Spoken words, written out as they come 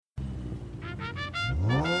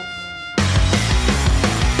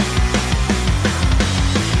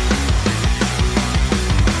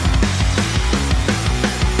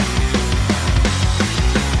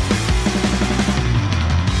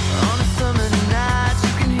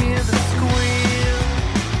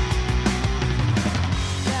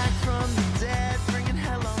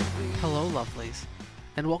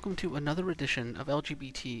and welcome to another edition of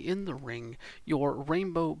LGBT in the Ring, your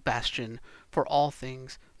rainbow bastion for all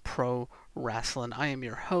things pro wrestling. I am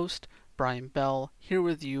your host, Brian Bell, here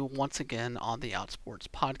with you once again on the Outsports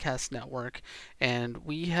Podcast Network, and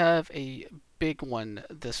we have a big one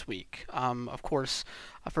this week. Of course,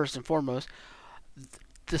 first and foremost,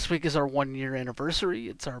 this week is our 1 year anniversary.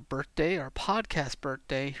 It's our birthday, our podcast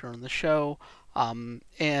birthday here on the show.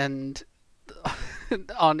 And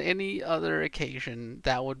on any other occasion,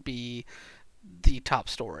 that would be the top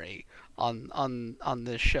story on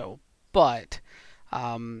this show. But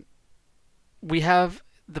um, we have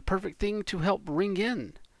the perfect thing to help ring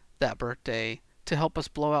in that birthday to help us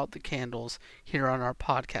blow out the candles here on our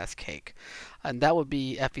podcast cake. And that would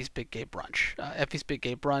be Effie's Big Gay Brunch. Effie's Big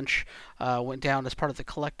Gay Brunch went down as part of the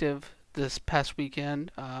collective this past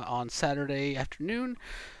weekend on Saturday afternoon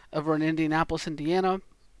over in Indianapolis, Indiana.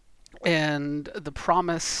 And the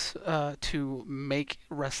promise to make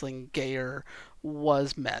wrestling gayer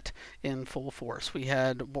was met in full force. We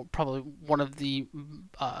had probably one of the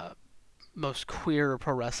most queer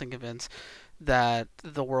pro wrestling events that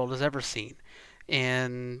the world has ever seen,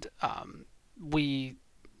 and we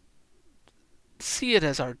see it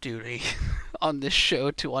as our duty on this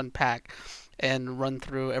show to unpack and run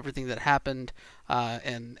through everything that happened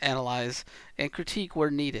and analyze and critique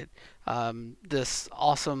where needed. This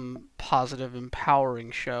awesome, positive,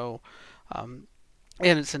 empowering show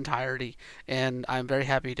in its entirety. And I'm very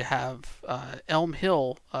happy to have Elm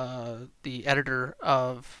Hill, the editor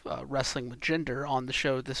of Wrestling with Gender, on the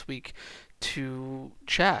show this week to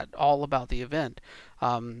chat all about the event.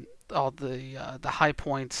 All the high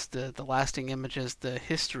points, the lasting images, the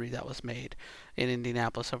history that was made in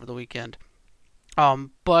Indianapolis over the weekend.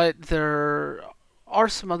 But there are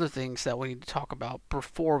some other things that we need to talk about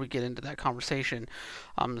before we get into that conversation,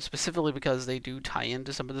 specifically because they do tie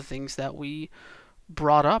into some of the things that we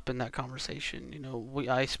brought up in that conversation.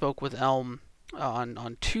 I spoke with Elm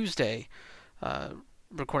on Tuesday, uh,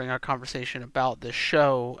 recording our conversation about this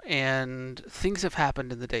show, and things have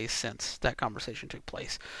happened in the days since that conversation took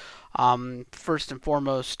place. First and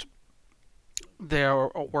foremost, there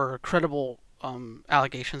were credible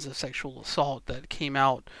allegations of sexual assault that came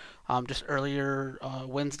out just earlier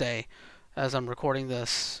Wednesday, as I'm recording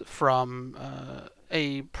this, from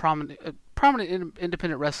a prominent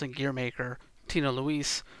independent wrestling gear maker, Tina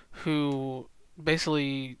Luis, who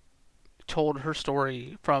basically told her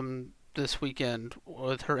story from this weekend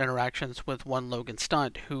with her interactions with one Logan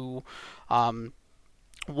Stunt, who um,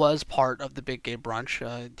 was part of the Big Gay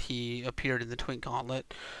Brunch. He appeared in the Twink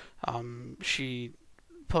Gauntlet. She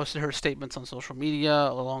posted her statements on social media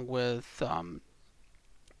along with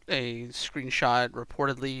a screenshot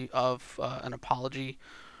reportedly of an apology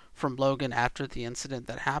from Logan after the incident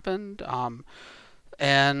that happened.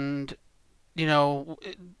 And, you know,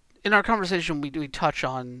 in our conversation, we touch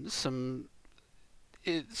on some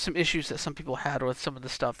issues that some people had with some of the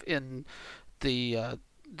stuff in the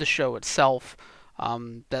show itself,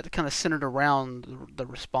 that kind of centered around the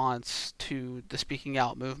response to the speaking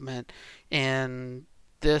out movement, and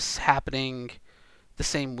this happening the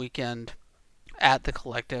same weekend at the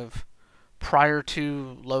collective prior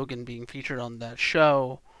to Logan being featured on that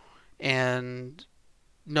show, and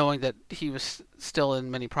knowing that he was still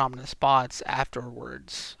in many prominent spots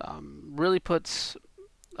afterwards, really puts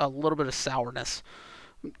a little bit of sourness.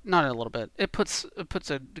 Not a little bit. It puts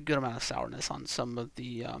a good amount of sourness on some of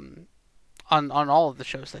the on all of the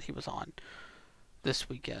shows that he was on this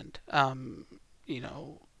weekend. You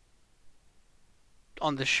know,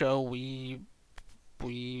 on the show we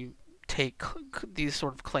take these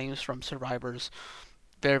sort of claims from survivors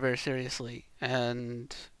very, very seriously,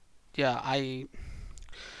 and yeah, I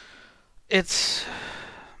it's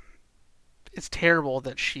it's terrible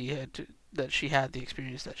that she had the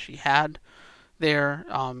experience that she had there.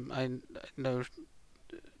 I know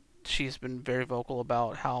she's been very vocal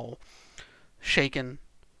about how shaken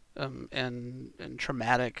and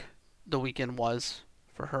traumatic the weekend was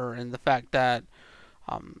for her, and the fact that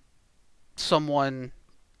um, someone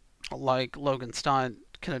like Logan Stunt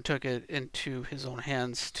kind of took it into his own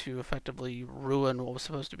hands to effectively ruin what was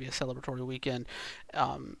supposed to be a celebratory weekend,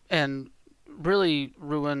 and really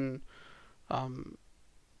ruin um,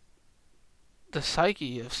 the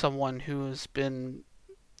psyche of someone who has been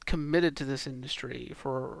committed to this industry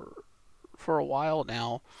for a while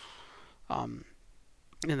now. Um,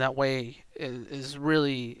 in that way is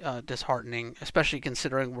really disheartening, especially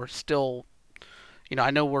considering we're still,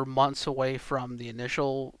 I know we're months away from the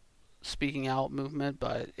initial speaking out movement,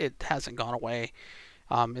 but it hasn't gone away.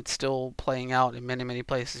 It's still playing out in many, many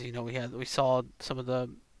places. We saw some of the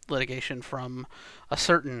litigation from a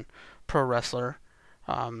certain pro wrestler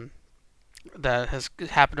um, that has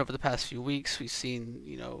happened over the past few weeks. We've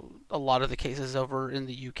seen, a lot of the cases over in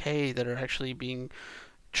the UK that are actually being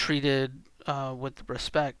treated with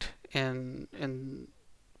respect and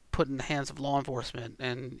put in the hands of law enforcement,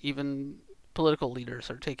 and even political leaders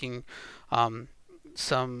are taking um,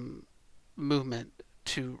 some movement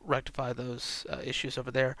to rectify those issues over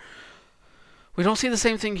there. We don't see the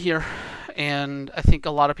same thing here, and I think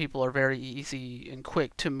a lot of people are very easy and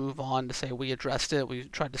quick to move on to say we addressed it, we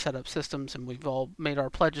tried to set up systems, and we've all made our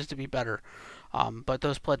pledges to be better. But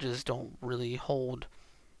those pledges don't really hold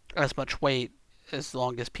as much weight as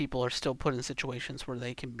long as people are still put in situations where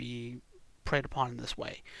they can be preyed upon in this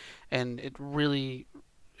way. And it really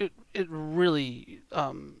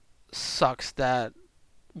sucks that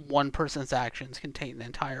one person's actions can taint an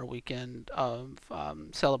entire weekend of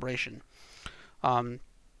celebration. Um,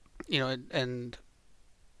 and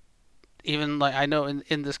even like I know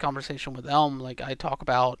in this conversation with Elm, like I talk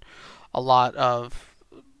about a lot of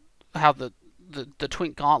how the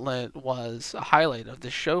Twink Gauntlet was a highlight of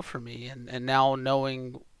this show for me, and now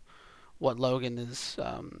knowing what Logan is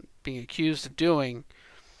being accused of doing,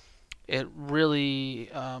 it really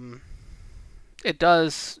it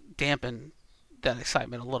does dampen that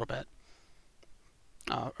excitement a little bit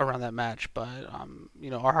around that match. But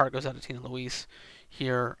our heart goes out to Tina Louise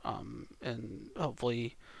here, and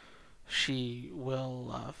hopefully she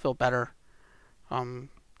will feel better um,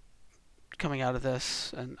 coming out of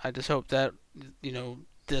this. And I just hope that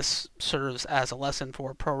this serves as a lesson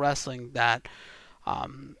for pro wrestling that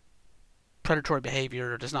um, predatory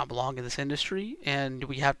behavior does not belong in this industry, and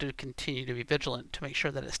we have to continue to be vigilant to make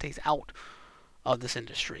sure that it stays out of this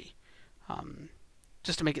industry, um,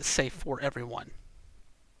 just to make it safe for everyone.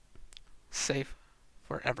 Safe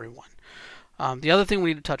for everyone. The other thing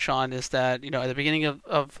we need to touch on is that, at the beginning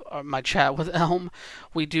of my chat with Elm,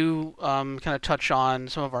 we do kind of touch on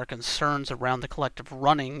some of our concerns around the collective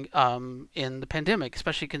running in the pandemic,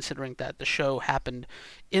 especially considering that the show happened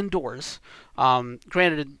indoors.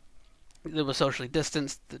 Granted, it was socially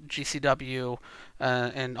distanced. The GCW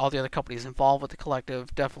and all the other companies involved with the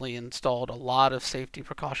collective definitely installed a lot of safety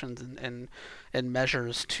precautions and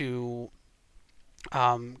measures to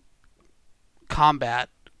combat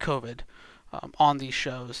COVID on these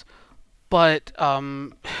shows. But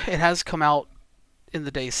it has come out in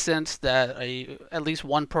the days since that at least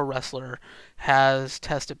one pro wrestler has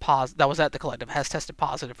tested positive. That was at the collective, has tested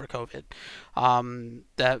positive for COVID.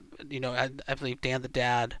 That I believe Dan the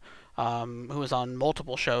Dad, who was on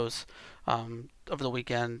multiple shows over the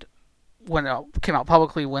weekend, came out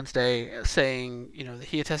publicly Wednesday saying that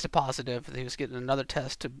he had tested positive, that he was getting another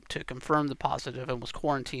test to confirm the positive, and was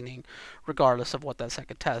quarantining regardless of what that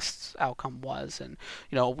second test's outcome was. And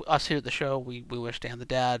us here at the show, we wish Dan the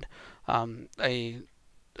Dad a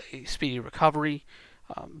speedy recovery,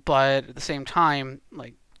 but at the same time,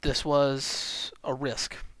 like, this was a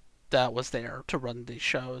risk that was there to run these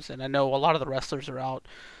shows. And I know a lot of the wrestlers are out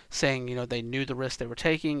saying they knew the risk they were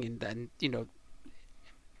taking, and then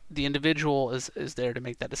the individual is there to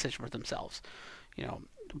make that decision for themselves.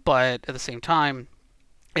 But at the same time,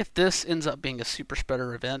 if this ends up being a super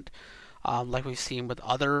spreader event, like we've seen with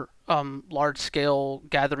other large scale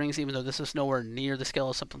gatherings, even though this is nowhere near the scale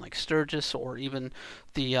of something like Sturgis, or even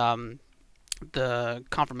the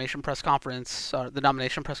confirmation press conference, the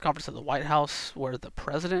nomination press conference at the White House, where the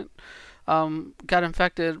president got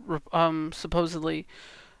infected, supposedly.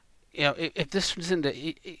 If this turns into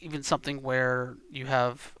even something where you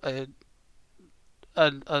have a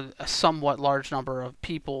somewhat large number of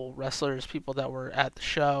people, wrestlers, people that were at the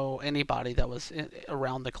show, anybody that was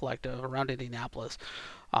around the collective, around Indianapolis,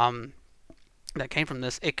 that came from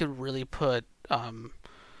this, it could really put a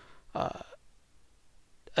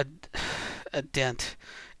dent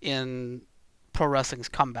in pro wrestling's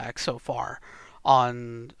comeback so far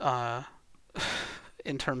on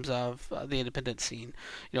in terms of the independent scene.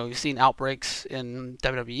 We've seen outbreaks in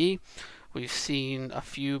WWE. We've seen a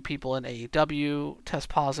few people in AEW test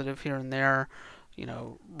positive here and there.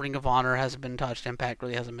 Ring of Honor hasn't been touched. Impact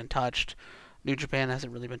really hasn't been touched. New Japan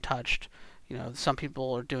hasn't really been touched. Some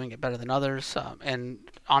people are doing it better than others. And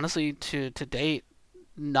honestly, to date,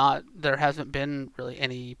 there hasn't been really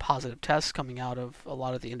any positive tests coming out of a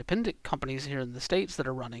lot of the independent companies here in the States that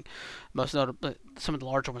are running. Most notably, some of the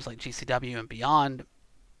larger ones like GCW and Beyond,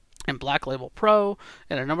 and Black Label Pro,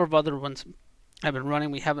 and a number of other ones have been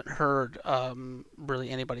running. We haven't heard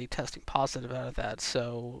really anybody testing positive out of that.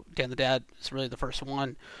 So Dan the Dad is really the first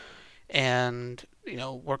one, and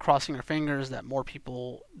we're crossing our fingers that more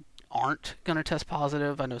people aren't going to test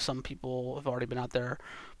positive. I know some people have already been out there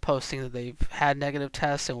posting that they've had negative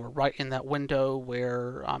tests, and we're right in that window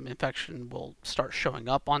where infection will start showing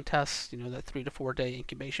up on tests. That 3 to 4 day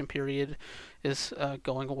incubation period is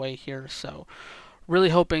going away here. So really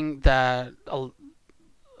hoping that a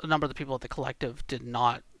number of the people at the collective did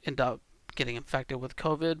not end up getting infected with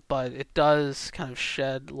COVID, but it does kind of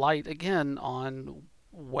shed light again on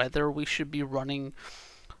whether we should be running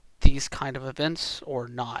these kind of events or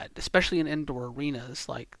not, especially in indoor arenas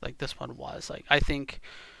like this one was. I think,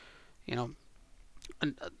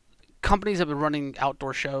 companies have been running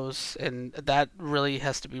outdoor shows, and that really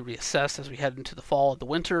has to be reassessed as we head into the fall and the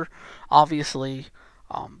winter, obviously.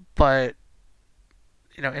 But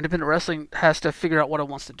independent wrestling has to figure out what it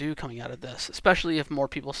wants to do coming out of this, especially if more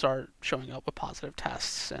people start showing up with positive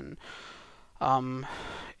tests. And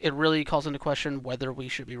it really calls into question whether we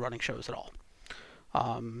should be running shows at all.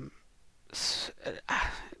 It's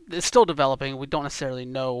still developing. We don't necessarily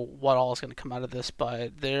know what all is going to come out of this,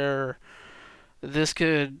 but this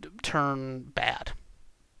could turn bad.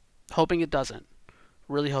 Hoping it doesn't.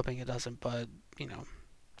 Really hoping it doesn't, but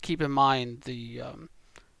keep in mind the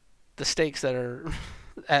stakes that are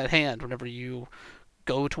at hand whenever you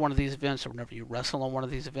go to one of these events, or whenever you wrestle on one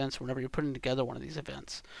of these events, or whenever you're putting together one of these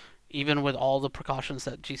events. Even with all the precautions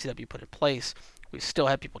that GCW put in place, we still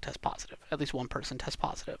had people test positive. At least one person test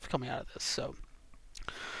positive coming out of this. So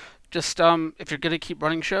just if you're going to keep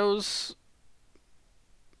running shows,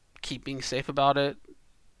 keep being safe about it.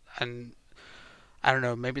 And I don't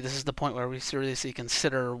know, maybe this is the point where we seriously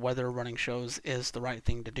consider whether running shows is the right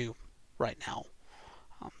thing to do right now.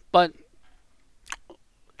 But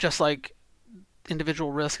just like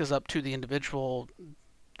individual risk is up to the individual,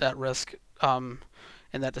 that risk and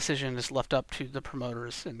that decision is left up to the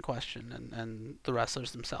promoters in question and the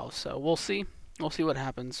wrestlers themselves. So we'll see. We'll see what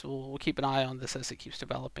happens. We'll keep an eye on this as it keeps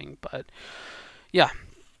developing. But yeah,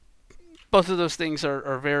 both of those things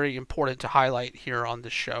are very important to highlight here on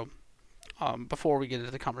this show before we get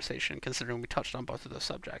into the conversation, considering we touched on both of those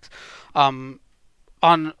subjects. On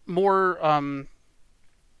more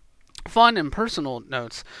fun and personal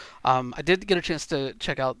notes, I did get a chance to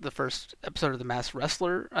check out the first episode of The Masked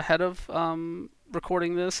Wrestler ahead of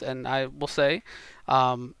recording this, and I will say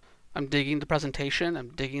I'm digging the presentation. I'm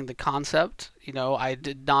digging the concept. I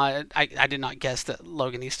did not guess that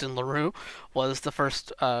Logan Easton LaRue was the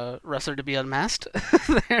first wrestler to be unmasked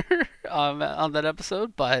there on that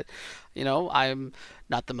episode, but I'm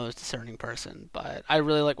not the most discerning person, but I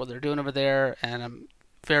really like what they're doing over there, and I'm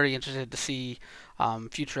very interested to see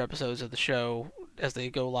future episodes of the show as they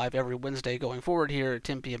go live every Wednesday going forward here at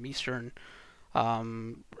 10 p.m. Eastern,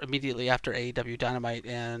 immediately after AEW Dynamite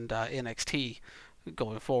and NXT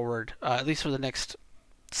going forward, at least for the next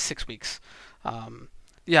 6 weeks.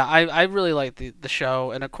 I really like the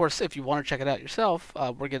show, and of course, if you want to check it out yourself,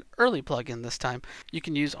 we're getting early plug-in this time. You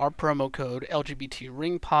can use our promo code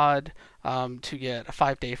LGBTRingPod to get a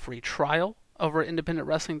 5-day free trial over at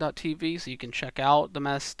independentwrestling.tv, so you can check out The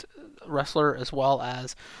Masked Wrestler as well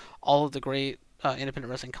as all of the great independent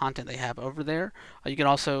wrestling content they have over there. You can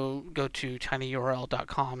also go to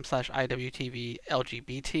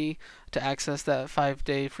tinyurl.com/IWTVLGBT to access that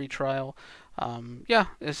 5-day free trial.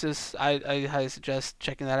 It's just I highly suggest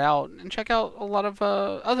checking that out, and check out a lot of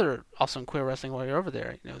other awesome queer wrestling while you're over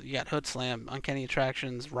there. You got Hood Slam, Uncanny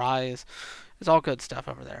Attractions, Rise. It's all good stuff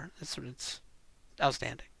over there. It's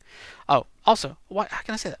outstanding. Oh, also, how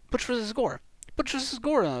can I say that? Butch vs. Gore. Butch vs.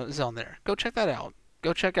 Gore is on there. Go check that out.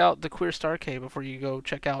 Go check out the Queer Starcade before you go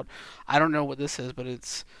check out, I don't know what this is, but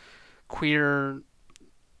it's Queer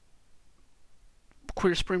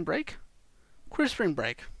Spring Break? Queer Spring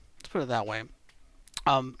Break. Let's put it that way.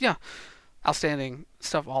 Outstanding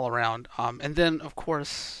stuff all around. And then, of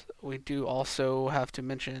course, we do also have to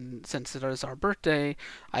mention, since it is our birthday,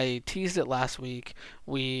 I teased it last week,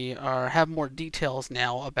 we have more details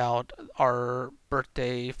now about our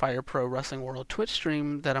birthday Fire Pro Wrestling World Twitch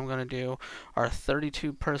stream that I'm going to do, our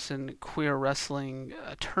 32-person queer wrestling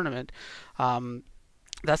tournament.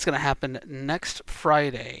 That's going to happen next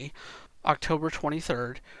Friday, October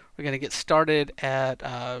 23rd. We're going to get started at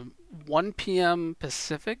 1 p.m.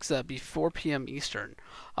 Pacific, so that'd be 4 p.m. Eastern,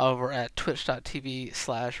 over at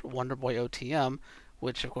twitch.tv/WonderboyOTM,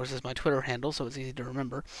 which of course is my Twitter handle, so it's easy to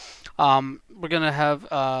remember. We're going to have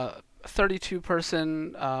a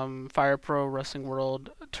 32-person Fire Pro Wrestling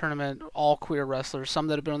World tournament, all queer wrestlers, some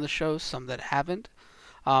that have been on the show, some that haven't,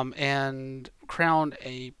 and crown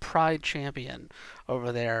a Pride champion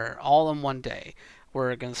over there all in one day.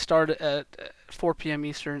 We're going to start at 4 p.m.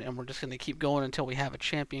 Eastern, and we're just going to keep going until we have a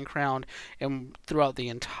champion crowned. And throughout the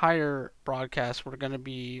entire broadcast, we're going to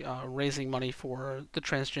be raising money for the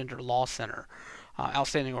Transgender Law Center,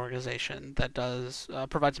 outstanding organization that does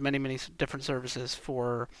provides many different services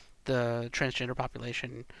for the transgender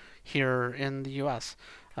population here in the U.S.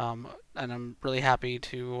 And I'm really happy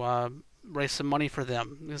to raise some money for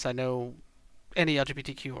them because I know any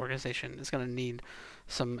LGBTQ organization is going to need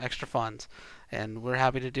some extra funds, and we're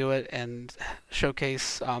happy to do it and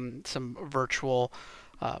showcase some virtual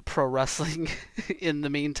pro wrestling in the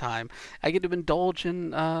meantime. I get to indulge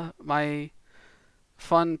in my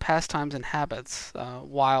fun pastimes and habits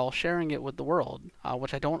while sharing it with the world,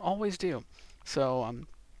 which I don't always do. So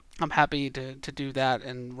I'm happy to do that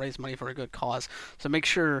and raise money for a good cause. So make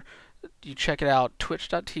sure you check it out,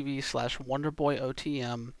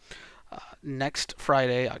 twitch.tv/WonderboyOTM, next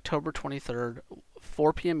Friday, October 23rd,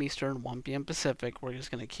 4 p.m. Eastern, 1 p.m. Pacific. We're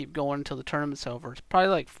just going to keep going until the tournament's over. It's probably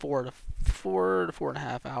like 4 to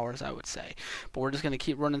 4.5 hours, I would say. But we're just going to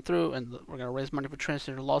keep running through, and we're going to raise money for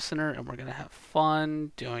Transgender Law Center, and we're going to have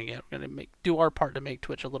fun doing it. We're going to do our part to make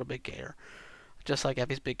Twitch a little bit gayer, just like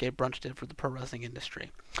Effie's Big Gay Brunch did for the pro wrestling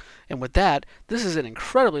industry. And with that, this is an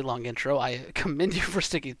incredibly long intro. I commend you for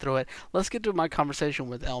sticking through it. Let's get to my conversation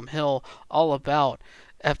with Elm Hill all about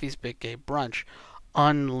Effie's Big Gay Brunch,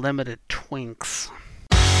 Unlimited Twinks.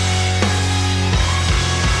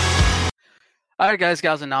 Alright guys,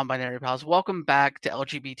 gals, and non-binary pals, welcome back to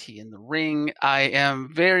LGBT in the Ring. I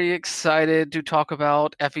am very excited to talk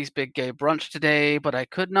about Effie's Big Gay Brunch today, but I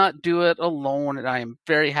could not do it alone, and I am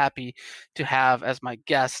very happy to have as my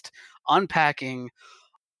guest unpacking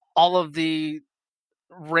all of the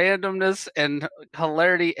randomness and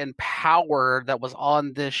hilarity and power that was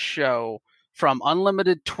on this show, from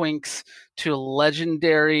unlimited twinks to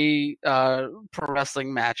legendary pro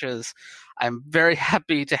wrestling matches. I'm very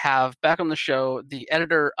happy to have back on the show the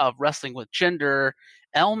editor of Wrestling with Gender,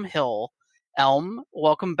 Elm Hill. Elm,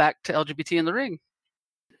 welcome back to LGBT in the Ring.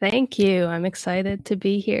 Thank you. I'm excited to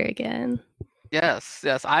be here again. Yes,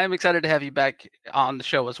 I am excited to have you back on the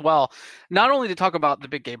show as well. Not only to talk about the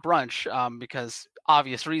Big Gay Brunch, because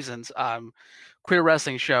obvious reasons, queer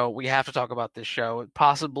wrestling show, we have to talk about this show.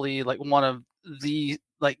 Possibly like one of the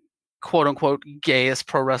like quote unquote gayest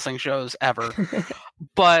pro wrestling shows ever.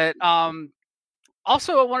 But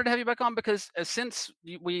also I wanted to have you back on because since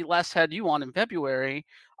we last had you on in February,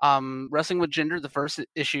 Wrestling with Gender, the first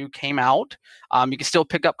issue came out. You can still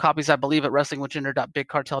pick up copies, I believe, at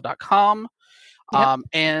wrestlingwithgender.bigcartel.com. Yep.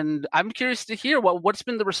 And I'm curious to hear what's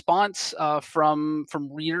been the response from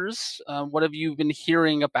readers. What have you been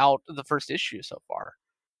hearing about the first issue so far?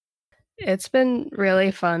 It's been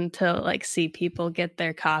really fun to like see people get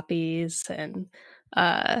their copies and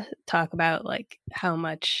talk about like how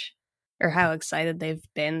much or how excited they've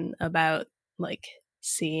been about like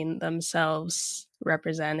seeing themselves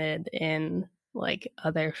represented in like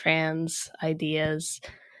other fans' ideas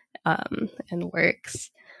and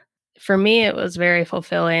works. For me, it was very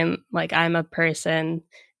fulfilling. Like, I'm a person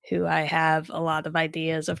who I have a lot of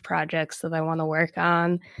ideas of projects that I want to work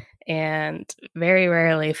on and very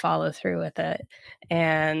rarely follow through with it.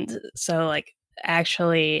 And so, like,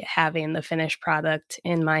 actually having the finished product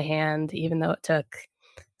in my hand, even though it took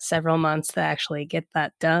several months to actually get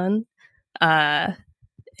that done,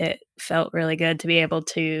 it felt really good to be able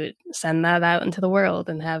to send that out into the world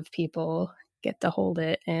and have people get to hold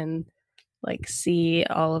it and like see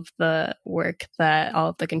all of the work that all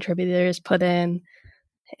of the contributors put in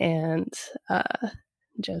and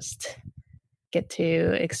just get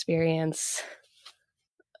to experience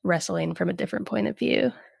wrestling from a different point of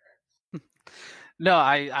view. No,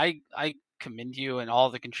 I commend you and all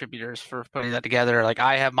the contributors for putting that together. Like,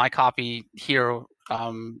 I have my copy here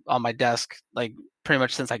on my desk, like pretty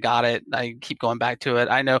much since I got it. I keep going back to it.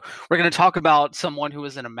 I know we're going to talk about someone who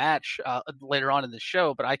was in a match later on in the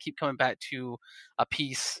show, but I keep coming back to a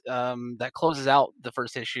piece that closes out the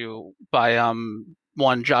first issue by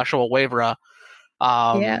one Joshua Wavera.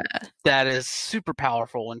 Yeah. That is super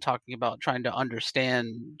powerful when talking about trying to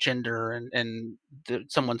understand gender and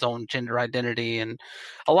someone's own gender identity, and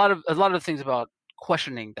a lot of things about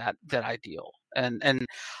questioning that ideal. And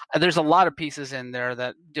there's a lot of pieces in there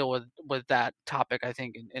that deal with that topic, I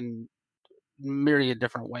think, in myriad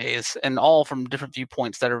different ways, and all from different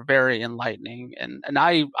viewpoints that are very enlightening. And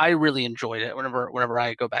I really enjoyed it whenever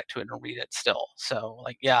I go back to it and read it still. So,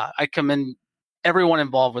 like, yeah, I commend everyone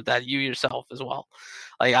involved with that, you yourself as well.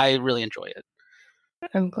 Like, I really enjoy it.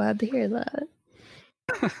 I'm glad to hear that.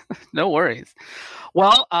 No worries.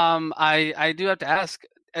 Well, I do have to ask,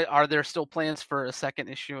 are there still plans for a second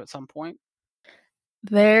issue at some point?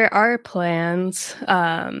 There are plans.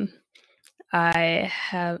 I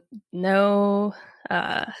have no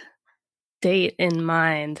date in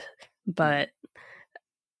mind, but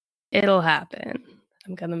it'll happen.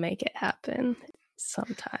 I'm gonna make it happen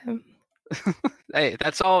sometime. Hey,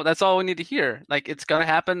 that's all we need to hear. Like, it's gonna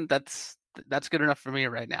happen. That's good enough for me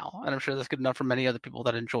right now, and I'm sure that's good enough for many other people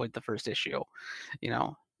that enjoyed the first issue. You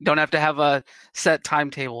know, don't have to have a set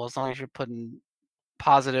timetable as long as you're putting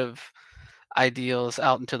positive ideals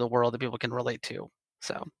out into the world that people can relate to.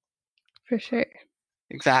 So, For sure.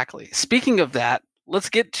 exactly. Speaking of that, let's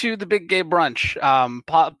get to the big gay brunch.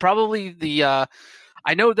 Probably the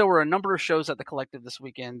I know there were a number of shows at the Collective this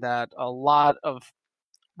weekend that a lot of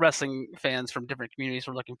wrestling fans from different communities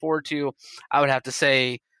were looking forward to. I would have to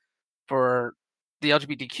say, for the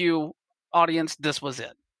LGBTQ audience, this was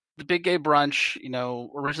it. The big gay brunch,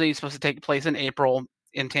 originally supposed to take place in April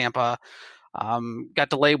in Tampa, got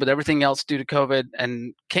delayed with everything else due to COVID,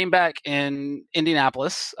 and came back in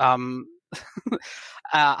Indianapolis. I'm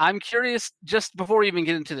curious, just before we even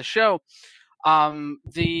get into the show,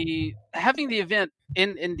 the having the event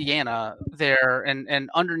in Indiana there, and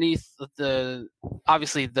underneath the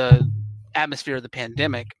obviously the atmosphere of the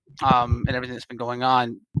pandemic, and everything that's been going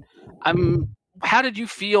on. How did you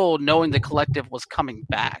feel knowing the Collective was coming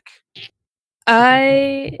back?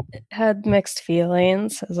 I had mixed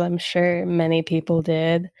feelings, as I'm sure many people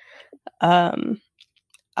did.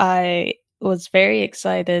 I was very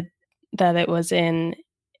excited that it was in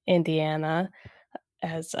Indiana,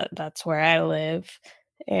 as that's where I live,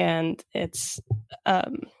 and it's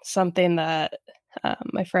something that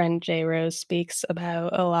my friend Jay Rose speaks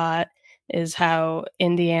about a lot. Is how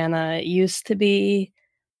Indiana used to be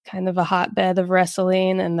kind of a hotbed of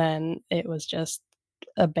wrestling, and then it was just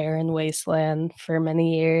a barren wasteland for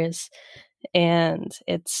many years. And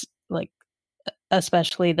it's like,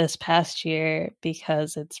 especially this past year,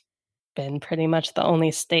 because it's been pretty much the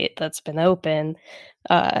only state that's been open,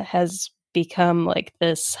 has become like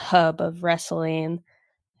this hub of wrestling.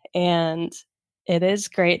 And it is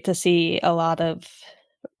great to see a lot of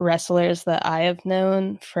wrestlers that I have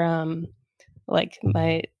known from like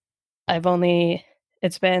I've only,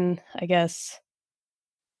 it's been, I guess,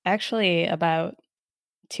 actually about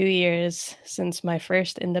 2 years since my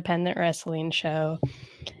first independent wrestling show,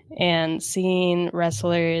 and seeing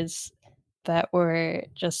wrestlers that were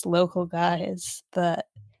just local guys that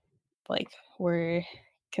like were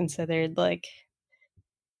considered like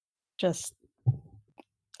just,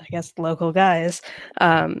 I guess, local guys,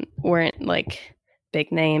 weren't like big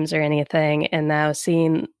names or anything, and now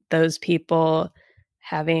seeing those people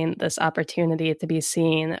having this opportunity to be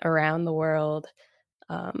seen around the world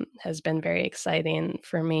has been very exciting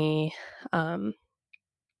for me,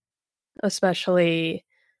 especially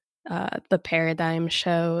the Paradigm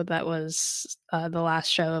show that was the last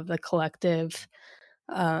show of the Collective.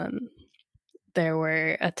 Um, there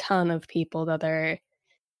were a ton of people that are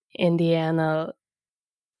Indiana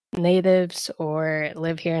natives or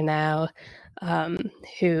live here now,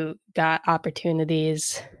 who got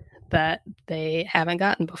opportunities that they haven't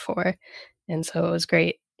gotten before. And so it was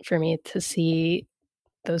great for me to see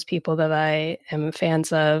those people that I am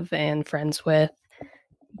fans of and friends with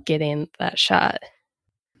getting that shot.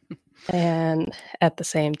 And at the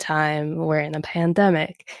same time, we're in a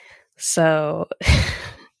pandemic. So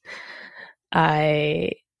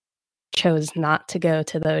I chose not to go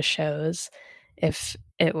to those shows. If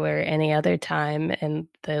it were any other time and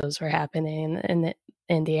those were happening in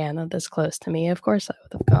Indiana this close to me, of course I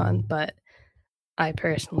would have gone, but I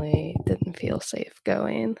personally didn't feel safe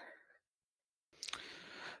going.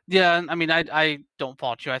 Yeah, I mean, I don't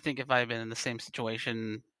fault you. I think if I had been in the same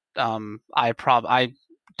situation, I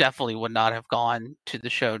definitely would not have gone to the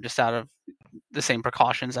show just out of the same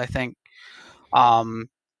precautions, I think.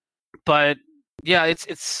 But yeah,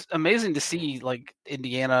 it's amazing to see like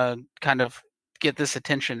Indiana kind of get this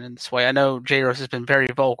attention in this way. I know J Rose has been very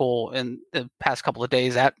vocal in the past couple of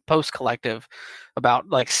days at Post Collective about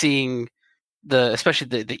like seeing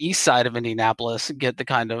especially the east side of Indianapolis get the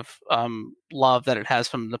kind of love that it has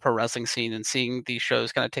from the pro wrestling scene, and seeing these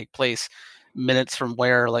shows kind of take place minutes from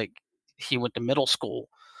where like he went to middle school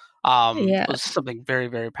Yeah, was something very,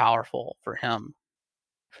 very powerful for him.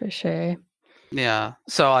 for sure. Yeah.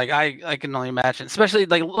 So like I can only imagine, especially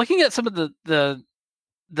like looking at some of the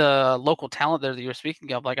local talent there that you're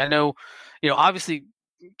speaking of. Like I know, obviously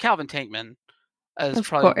Calvin Tankman is Of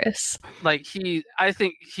probably course. like I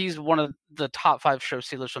think he's one of the top 5 show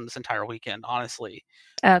stealers from this entire weekend, honestly.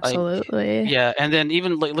 Like, Absolutely. yeah, and then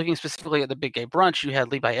even looking specifically at the Big Gay Brunch, you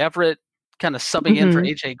had Levi Everett kind of subbing in for Mhm.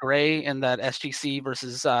 AJ Gray in that SGC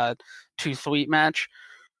versus Too Sweet match.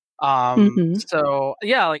 Mm-hmm. So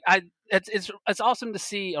yeah, like it's awesome to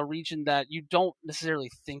see a region that you don't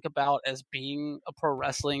necessarily think about as being a pro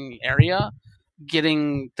wrestling area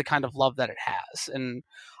getting the kind of love that it has. And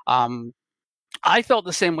um, I felt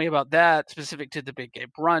the same way about that, specific to the Big Gay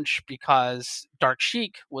Brunch, because Dark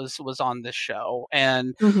Sheik was on this show,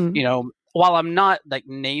 and Mm-hmm. while I'm not like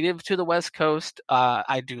native to the West Coast,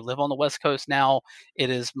 I do live on the West Coast now. It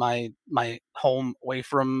is my home away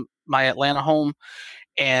from my Atlanta home,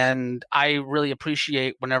 and I really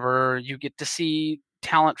appreciate whenever you get to see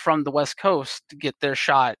talent from the West Coast get their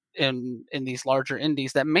shot in these larger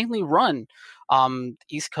indies that mainly run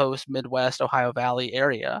East Coast, Midwest, Ohio Valley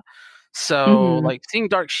area. So, Mm-hmm. like seeing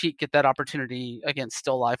Dark Sheik get that opportunity against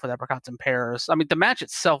Still Life with Apricots and Pears. I mean, the match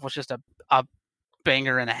itself was just a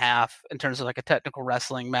banger and a half in terms of like a technical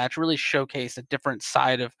wrestling match. Really showcased a different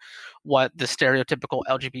side of what the stereotypical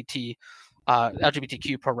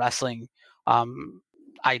LGBTQ pro wrestling um,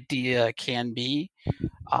 idea can be.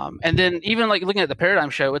 And then even like looking at the Paradigm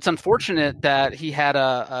Show, it's unfortunate that he had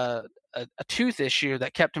a tooth issue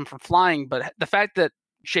that kept him from flying. But the fact that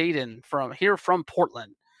Jaden from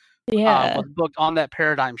Portland Yeah. was booked on that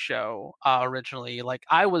Paradigm Show originally, like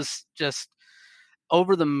I was just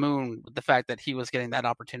over the moon with the fact that he was getting that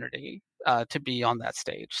opportunity to be on that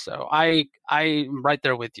stage. So I'm right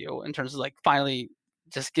there with you in terms of like finally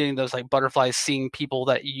just getting those like butterflies, seeing people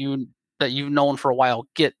that you've known for a while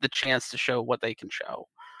get the chance to show what they can show.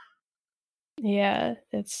 Yeah,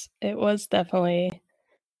 it was definitely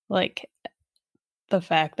like the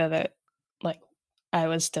fact that like I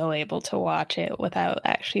was still able to watch it without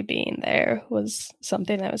actually being there was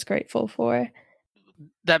something I was grateful for.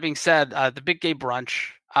 That being said, the Big Gay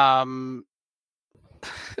Brunch, the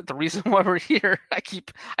reason why we're here, I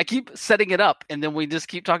keep setting it up, and then we just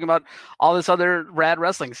keep talking about all this other rad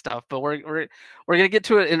wrestling stuff. But we're gonna get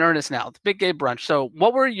to it in earnest now. The Big Gay Brunch. So,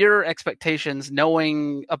 what were your expectations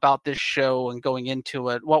knowing about this show and going into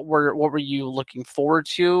it? What were you looking forward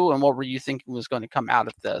to, and what were you thinking was going to come out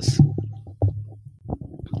of this?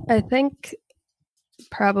 I think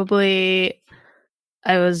probably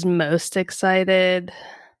I was most excited.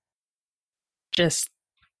 Just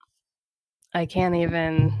I can't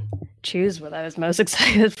even choose what I was most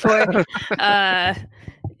excited for.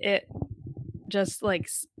 It just like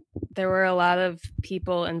there were a lot of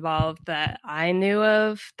people involved that I knew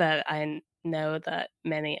of, that I know that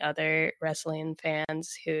many other wrestling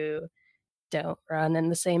fans who don't run in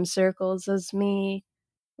the same circles as me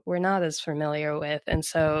were not as familiar with. And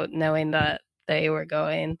so knowing that they were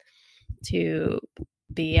going to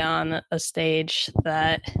be on a stage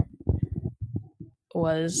that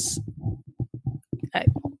was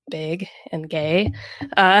big and gay,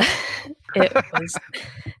 it was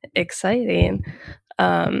exciting.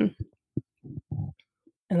 And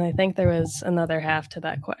I think there was another half to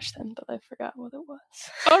that question, but I forgot what it was.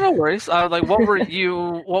 Oh, no worries. Like, what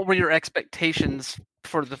were your expectations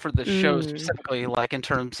for the show specifically? Like, in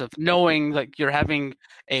terms of knowing like you're having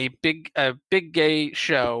a big gay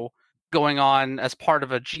show going on as part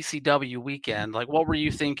of a GCW weekend. Like, what were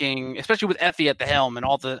you thinking, especially with Effie at the helm and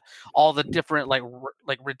all the different like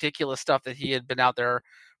ridiculous stuff that he had been out there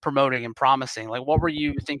promoting and promising? Like, what were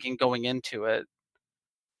you thinking going into it?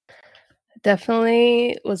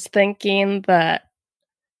 Definitely was thinking that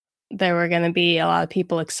there were going to be a lot of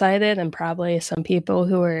people excited and probably some people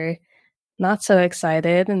who were not so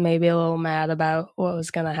excited and maybe a little mad about what was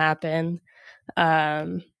going to happen.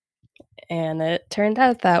 And it turned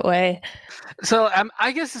out that way. So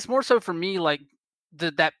I guess it's more so for me like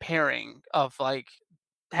that pairing of like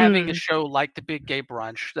having a show like the Big Gay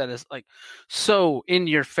Brunch that is like so in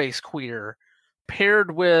your face queer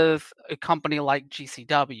paired with a company like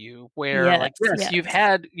GCW where like yes, you've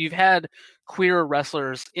had queer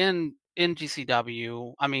wrestlers in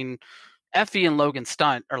GCW. I mean, Effie and Logan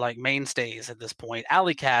Stunt are like mainstays at this point.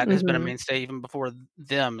 Alley Cat has been a mainstay even before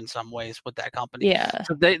them in some ways with that company. Yeah.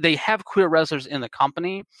 So they have queer wrestlers in the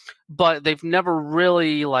company, but they've never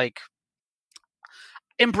really like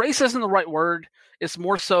embrace isn't the right word. It's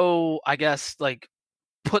more so, I guess, like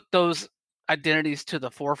put those identities to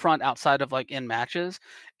the forefront outside of like in matches,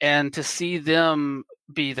 and to see them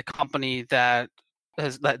be the company that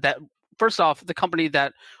has that first off the company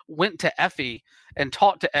that went to Effie and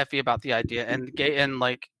talked to Effie about the idea and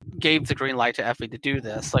gave the green light to Effie to do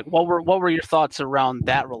this. Like, what were your thoughts around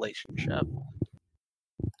that relationship?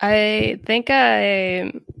 I think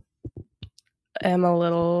I am a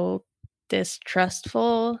little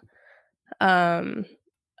distrustful of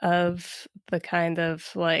the kind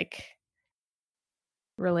of like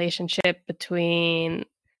relationship between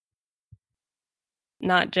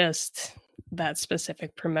not just that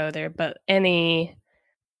specific promoter, but any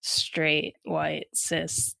straight white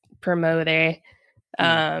cis promoter,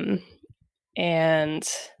 and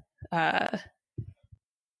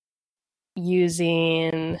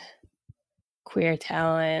using queer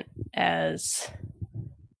talent as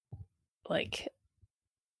like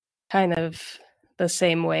kind of the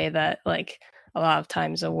same way that like a lot of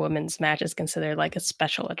times a women's match is considered like a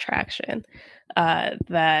special attraction.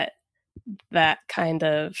 That kind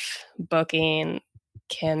of booking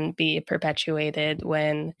can be perpetuated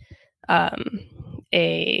when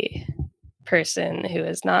a person who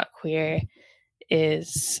is not queer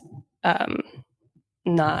is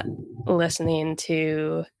not listening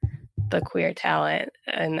to the queer talent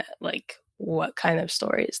and like what kind of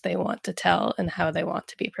stories they want to tell and how they want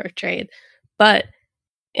to be portrayed. But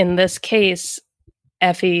in this case,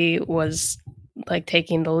 Effie was like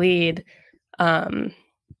taking the lead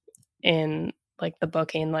in like the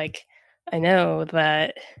booking. Like, I know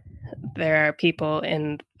that there are people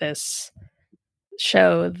in this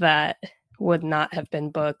show that would not have been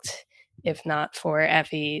booked if not for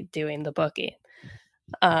Effie doing the booking.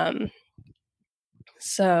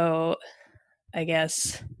 So I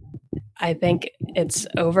guess I think it's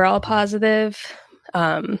overall positive,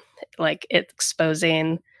 like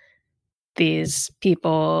exposing these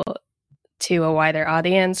people to a wider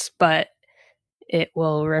audience, but it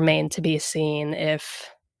will remain to be seen if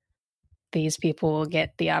these people will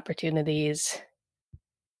get the opportunities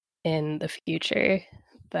in the future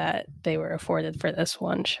that they were afforded for this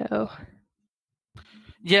one show.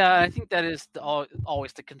 Yeah, I think that is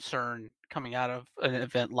always the concern coming out of an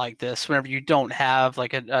event like this. Whenever you don't have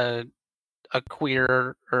like a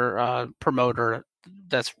queer or promoter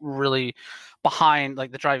that's really behind,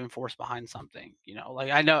 like the driving force behind something,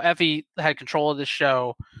 like I know Effie had control of this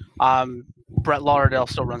show. Brett Lauderdale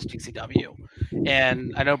still runs GCW,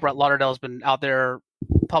 and I know Brett Lauderdale's been out there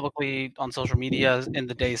publicly on social media in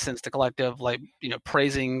the days since the collective, like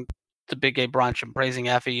praising the Big Gay Brunch and praising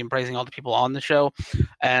Effie and praising all the people on the show,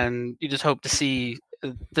 and you just hope to see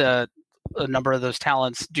a number of those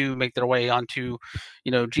talents do make their way onto,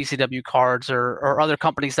 GCW cards or other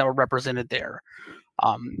companies that were represented there.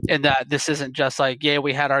 And that this isn't just like, yeah,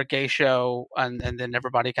 we had our gay show and then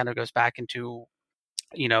everybody kind of goes back into,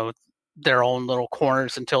 their own little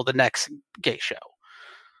corners until the next gay show.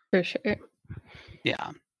 For sure.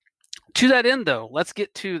 Yeah. To that end, though, let's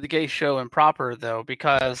get to the gay show and proper, though,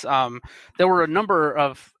 because there were a number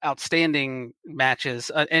of outstanding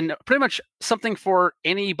matches and pretty much something for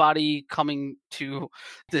anybody coming to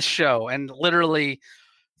this show, and literally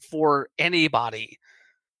for anybody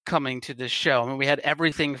coming to this show. I mean, we had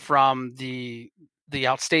everything from the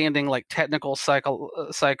outstanding like technical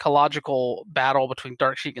psychological battle between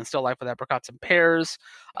Dark Sheik and Still Life with Apricots and Pears,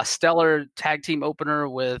 a stellar tag team opener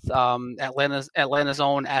with Atlanta's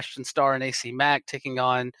own Ashton Starr and AC Mack taking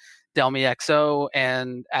on Delmy XO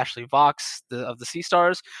and Ashley Vox of the Sea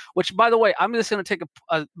Stars. Which, by the way, I'm just going to take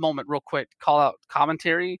a moment real quick to call out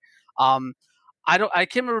commentary. I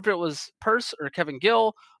can't remember if it was Pearce or Kevin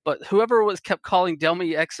Gill, but whoever kept calling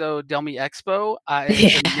Delmy XO Delmy Expo,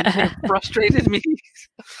 it frustrated me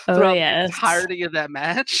throughout the entirety of that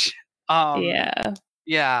match. Yeah.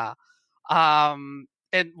 And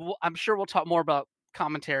I'm sure we'll talk more about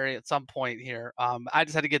commentary at some point here. I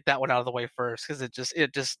just had to get that one out of the way first because it just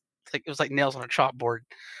like it was like nails on a chalkboard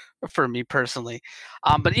for me personally.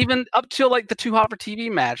 But even up to like the Too Hot for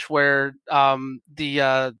TV match where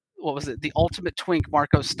what was it? The Ultimate Twink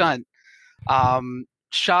Marco Stunt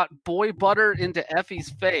shot boy butter into Effie's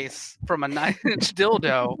face from a 9-inch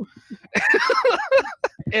dildo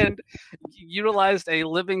and utilized a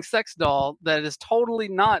living sex doll that is totally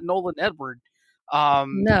not Nolan Edward.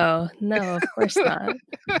 No, of course not.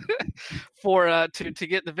 For to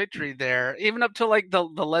get the victory there, even up to like the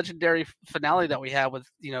legendary finale that we had with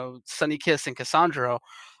Sunny Kiss and Cassandro.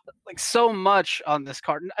 Like so much on this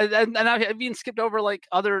card, and I've even skipped over like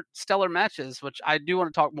other stellar matches, which I do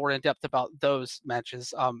want to talk more in depth about those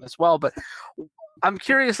matches as well. But I'm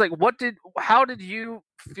curious, like, how did you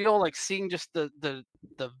feel like seeing just the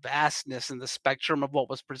vastness and the spectrum of what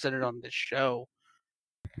was presented on this show?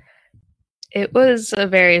 It was a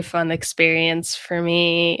very fun experience for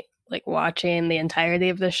me, like watching the entirety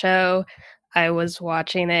of the show. I was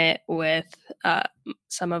watching it with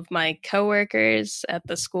some of my coworkers at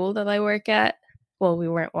the school that I work at. Well, we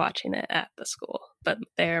weren't watching it at the school, but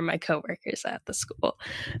they're my coworkers at the school.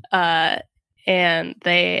 And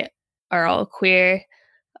they are all queer.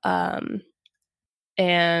 And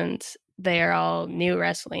they are all new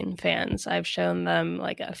wrestling fans. I've shown them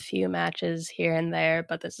like a few matches here and there,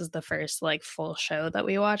 but this is the first like full show that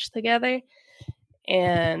we watched together.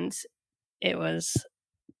 And it was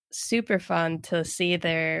super fun to see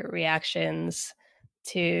their reactions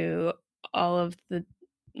to all of the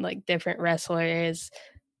like different wrestlers,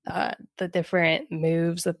 the different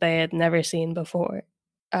moves that they had never seen before,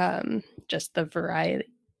 just the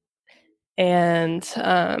variety. And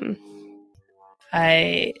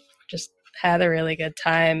I just had a really good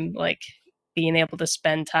time, like being able to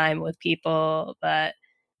spend time with people that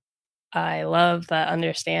I love, that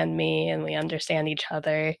understand me, and we understand each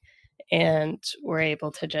other, and we're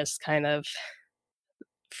able to just kind of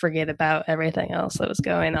forget about everything else that was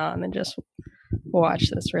going on and just watch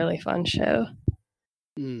this really fun show.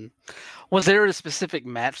 Mm. Was there a specific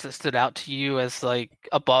match that stood out to you as like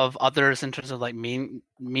above others in terms of like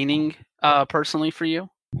meaning personally for you?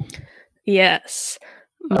 Yes.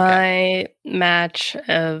 Okay. My match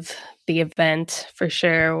of the event for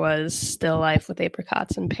sure was Still Life with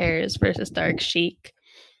Apricots and Pears versus Dark Sheik.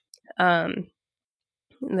 Um,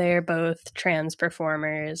 they're both trans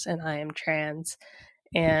performers, and I am trans.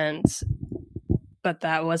 And, but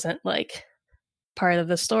that wasn't like part of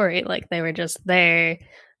the story. Like they were just there.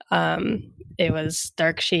 It was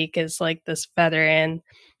Dark Sheik is like this veteran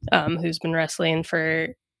who's been wrestling for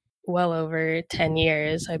well over 10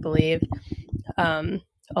 years, I believe.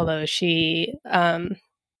 Although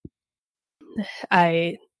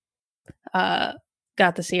I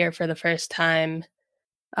got to see her for the first time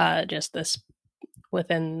just this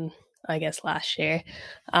within, I guess, last year.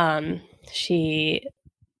 She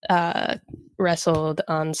wrestled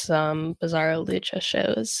on some Bizarro Lucha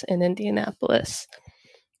shows in Indianapolis.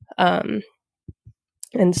 And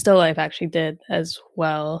Still Life actually did as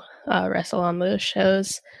well wrestle on those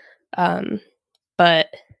shows. But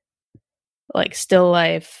like Still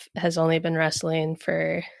Life has only been wrestling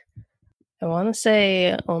for, I want to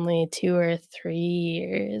say, only 2 or 3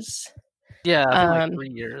 years. Yeah, I think like 3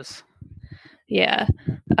 years. Yeah.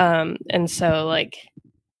 And so like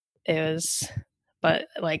it was, but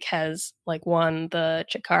like has like won the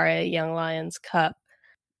Chikara Young Lions Cup.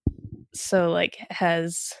 So like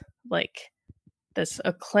has like this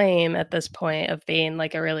acclaim at this point of being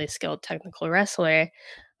like a really skilled technical wrestler.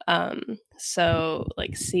 So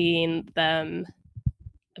like seeing them,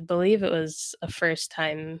 I believe it was a first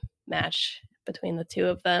time match between the two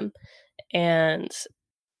of them, and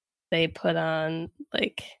they put on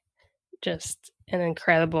like just an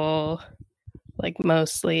incredible, like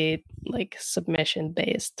mostly like submission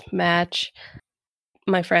based match.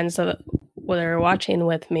 My friends that were watching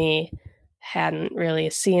with me hadn't really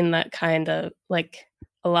seen that kind of like,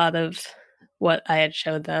 a lot of what I had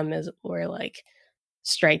showed them is were like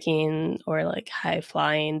striking or like high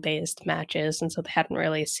flying based matches, and so they hadn't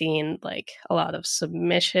really seen like a lot of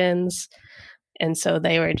submissions, and so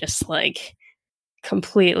they were just like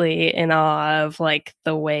completely in awe of like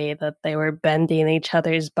the way that they were bending each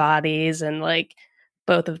other's bodies, and like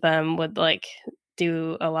both of them would like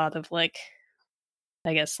do a lot of like,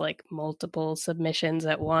 I guess, like multiple submissions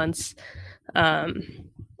at once. Um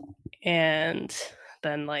and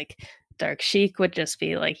then like Dark Sheik would just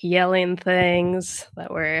be like yelling things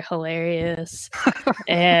that were hilarious.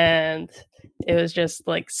 And it was just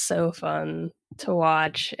like so fun to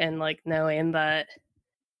watch, and like knowing that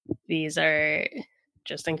these are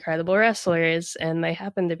just incredible wrestlers and they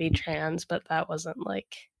happen to be trans, but that wasn't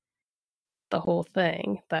like the whole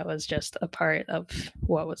thing. That was just a part of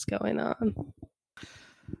what was going on.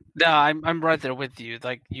 No, I'm right there with you.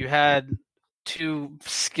 Like you had two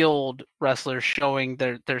skilled wrestlers showing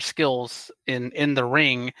their skills in the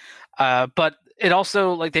ring, but it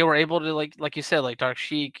also like they were able to like you said, like Dark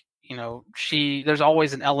Sheik. You know, there's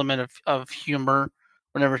always an element of humor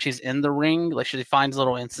whenever she's in the ring. Like she finds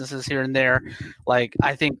little instances here and there. Like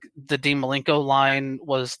I think the Dean Malenko line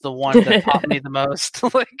was the one that taught me the most.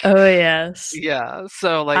 Like, Oh yes. yeah.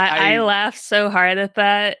 So like I laughed so hard at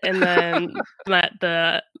that, and then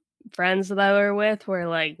the friends that I were with were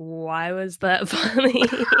like, "Why was that funny?"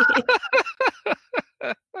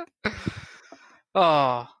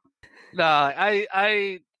 Oh no,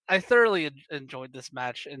 I thoroughly enjoyed this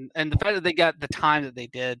match, and the fact that they got the time that they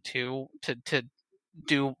did to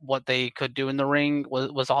do what they could do in the ring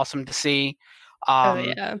was awesome to see. Oh Um,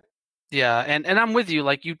 yeah. yeah, and I'm with you.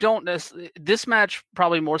 Like you don't this match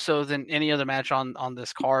probably more so than any other match on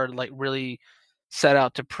this card. Like really set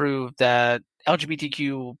out to prove that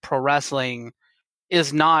LGBTQ pro wrestling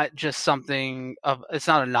is not just something of, it's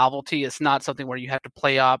not a novelty. It's not something where you have to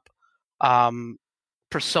play up um,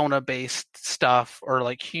 persona based stuff or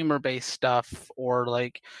like humor based stuff or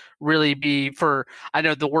like really be for, I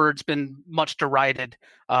know the word's been much derided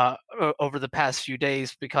over the past few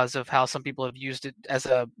days because of how some people have used it as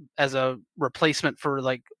a replacement for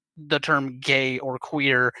like the term gay or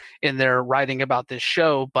queer in their writing about this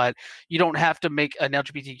show, but you don't have to make an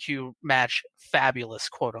LGBTQ match fabulous,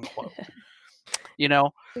 quote unquote. You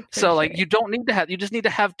know, For so like sure. you just need to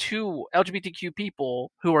have two LGBTQ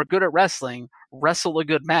people who are good at wrestling wrestle a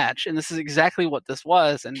good match, and this is exactly what this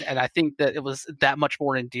was, and I think that it was that much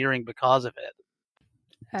more endearing because of it.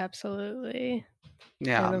 Absolutely.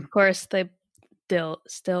 Yeah. And of course, they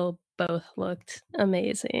still both looked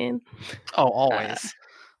amazing. Oh, Uh, always.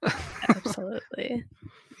 absolutely.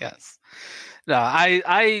 Yes. No,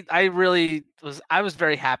 I really was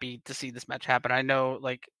very happy to see this match happen. I know,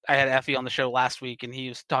 like, I had Effie on the show last week, and he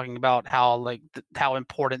was talking about how like how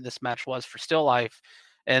important this match was for Still Life,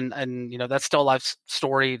 and that's Still Life's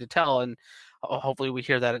story to tell, and hopefully we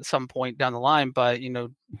hear that at some point down the line. But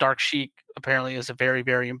Dark Sheik apparently is a very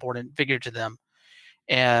very important figure to them,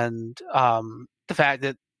 and the fact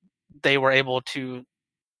that they were able to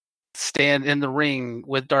stand in the ring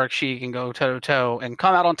with Dark Sheik and go toe to toe and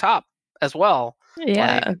come out on top as well. Like,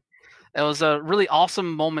 Yeah. it was a really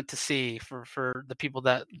awesome moment to see for the people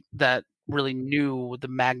that really knew the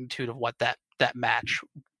magnitude of what that match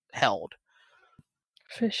held.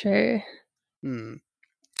 For sure. Hmm.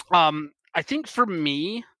 I think for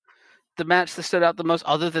me, the match that stood out the most,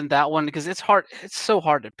 other than that one, because it's so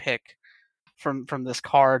hard to pick from this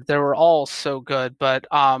card. They were all so good, but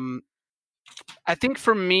I think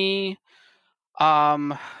for me,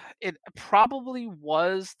 it probably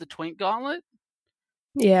was the Twink Gauntlet.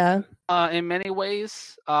 Yeah. In many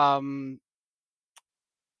ways,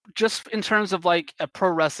 just in terms of like a pro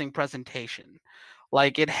wrestling presentation,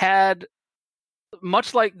 like it had,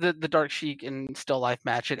 much like the Dark Sheik and Still Life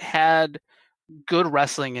match, it had good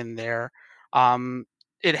wrestling in there.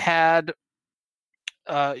 It had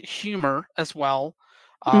humor as well.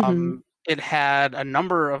 Hmm. It had a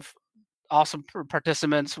number of awesome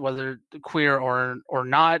participants, whether queer or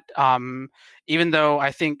not. Even though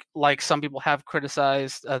I think, like some people have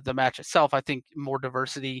criticized the match itself, I think more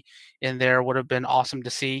diversity in there would have been awesome to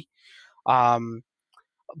see. Um,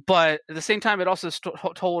 but at the same time, it also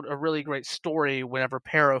told a really great story whenever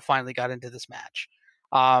Pero finally got into this match.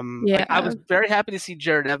 Like, I Yeah. was very happy to see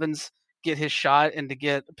Jared Evans get his shot and to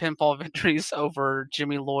get pinfall victories over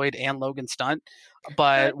Jimmy Lloyd and Logan Stunt.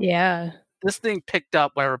 But Yeah. this thing picked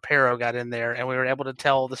up where Pero got in there, and we were able to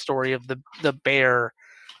tell the story of the bear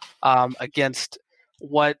against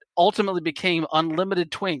what ultimately became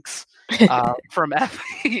Unlimited Twinks from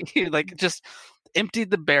Effie. Like, just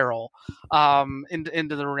emptied the barrel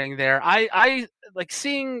into the ring there. I like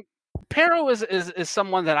seeing Pero is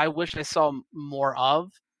someone that I wish I saw more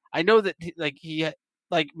of. I know that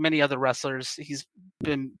like many other wrestlers, he's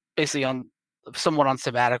been basically somewhat on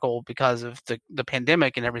sabbatical because of the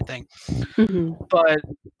pandemic and everything. Hmm. But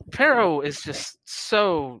Pero is just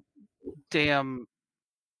so damn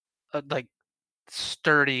like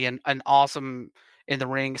sturdy and awesome in the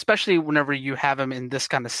ring, especially whenever you have him in this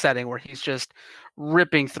kind of setting where he's just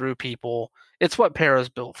ripping through people. It's what Pero's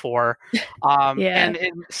built for. Yeah. And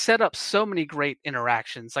it set up so many great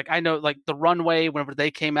interactions. Like, I know, like the runway, whenever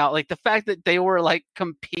they came out, like the fact that they were like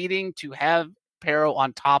competing to have Pero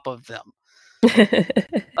on top of them.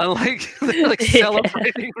 Like, they're like Yeah.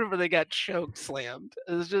 celebrating whenever they got choke slammed.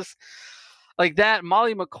 It was just like that.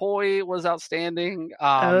 Molly McCoy was outstanding.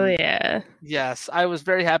 Oh yeah. Yes, I was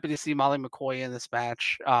very happy to see Molly McCoy in this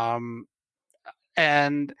match. And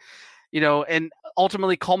and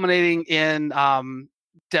ultimately culminating in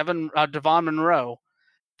Devon Monroe,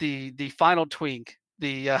 the final twink,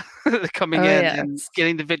 the coming Oh in and yes.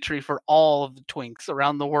 getting the victory for all of the twinks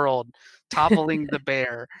around the world, toppling the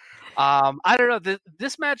bear. I don't know,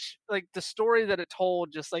 this match, like the story that it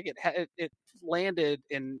told, just like it landed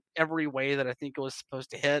in every way that I think it was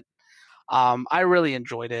supposed to hit. I really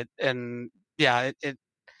enjoyed it, and yeah,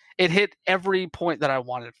 it hit every point that I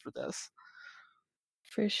wanted for this.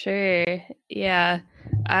 For sure. Yeah.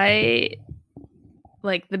 I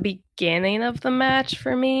like the beginning of the match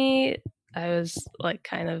for me, I was like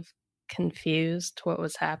kind of confused what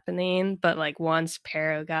was happening, but like once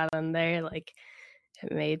Pero got in there, like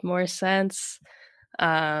it made more sense.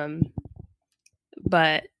 Um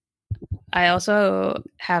but I also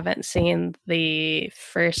haven't seen the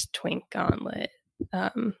first Twink Gauntlet.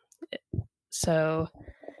 Um so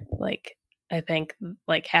like I think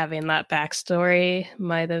like having that backstory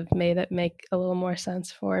might have made it make a little more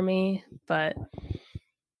sense for me, but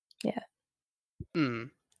yeah. Hmm.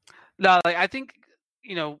 No, like I think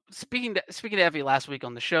speaking to Evie last week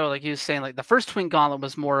on the show, like he was saying, like the first Twink Gauntlet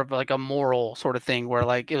was more of like a moral sort of thing, where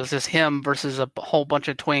like it was just him versus a whole bunch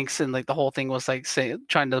of twinks, and like the whole thing was like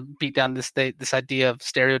trying to beat down this idea of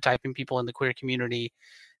stereotyping people in the queer community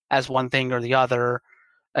as one thing or the other.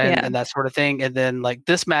 and that sort of thing. And then like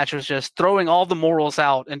this match was just throwing all the morals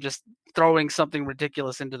out and just throwing something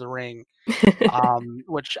ridiculous into the ring,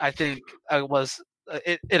 which I think was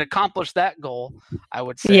it accomplished that goal, I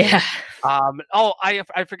would say. Yeah.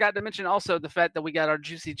 I forgot to mention also the fact that we got our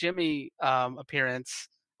Juicy Jimmy appearance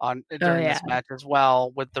during this match as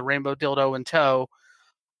well, with the rainbow dildo in tow.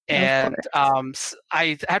 And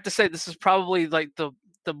I have to say, this is probably like the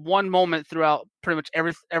one moment throughout pretty much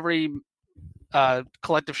every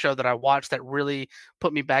collective show that I watched that really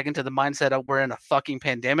put me back into the mindset of we're in a fucking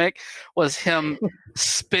pandemic, was him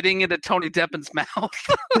spitting into Tony Deppin's mouth.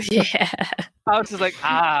 Yeah. I was just like,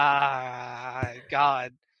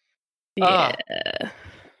 God. Yeah.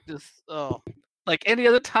 Like any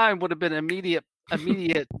other time would have been immediate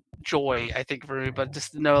joy, I think, for me, but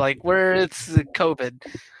just to know like where it's COVID.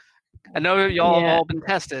 I know y'all have all been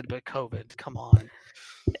tested, but COVID, come on.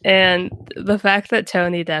 And the fact that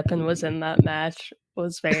Tony Deppin was in that match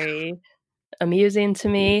was very amusing to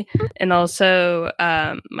me. And also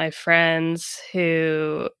my friends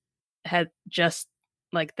who had just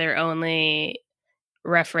like their only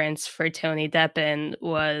reference for Tony Deppin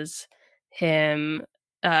was him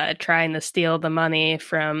trying to steal the money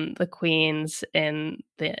from the Queens in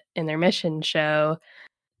the intermission show.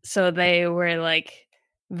 So they were like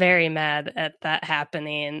very mad at that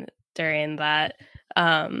happening during that.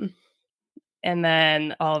 And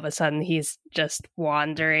then all of a sudden he's just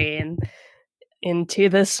wandering into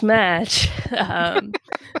this match. It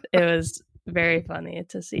was very funny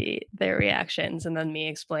to see their reactions, and then me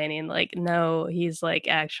explaining like, no, he's like,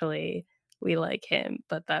 actually, we like him,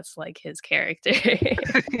 but that's like his character.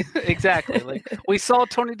 Exactly. Like we saw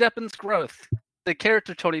Tony Deppin's growth. The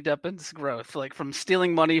character Tony Deppin's growth, like from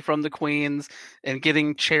stealing money from the Queens and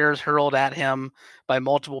getting chairs hurled at him by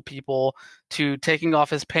multiple people, to taking off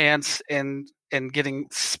his pants and getting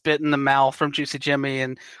spit in the mouth from Juicy Jimmy,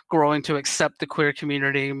 and growing to accept the queer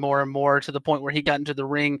community more and more, to the point where he got into the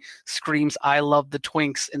ring, screams "I love the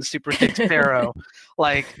Twinks" in Super Kick Sparrow.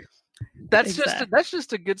 Like that's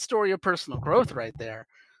just a good story of personal growth right there.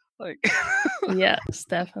 Like yes,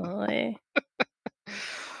 definitely.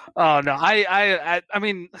 Oh no, I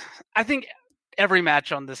mean, I think every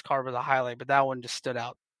match on this card was a highlight, but that one just stood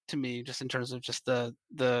out to me, just in terms of just the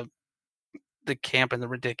camp and the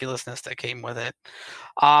ridiculousness that came with it.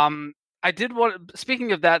 I did want.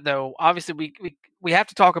 Speaking of that, though, obviously we have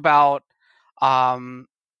to talk about Alley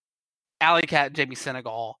Cat and Jamie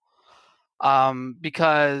Senegal,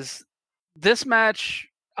 because this match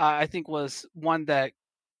I think was one that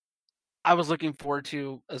I was looking forward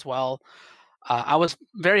to as well. I was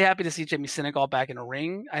very happy to see Jamie Senegal back in a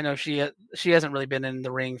ring. I know she hasn't really been in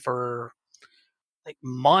the ring for like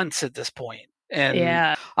months at this point. And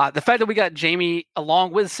the fact that we got Jamie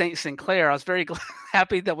along with Saint Sinclair, I was very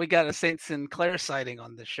happy that we got a Saint Sinclair sighting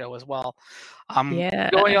on this show as well.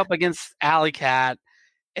 Going up against Alley Cat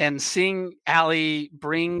and seeing Alley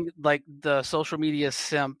bring like the social media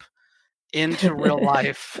simp into real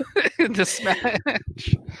life in this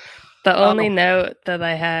match. The only note that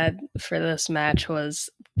I had for this match was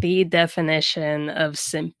the definition of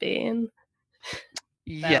simping.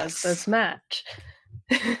 That was this match.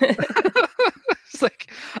 It's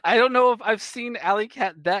like, I don't know if I've seen Alley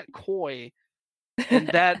Cat that coy and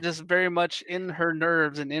that just very much in her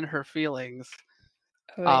nerves and in her feelings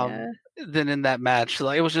than in that match.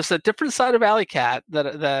 Like, it was just a different side of Alley Cat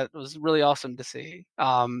that was really awesome to see.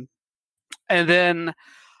 And then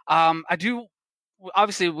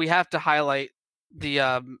obviously we have to highlight the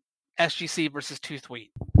SGC versus Tooth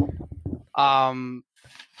Wheat,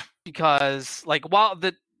 because like while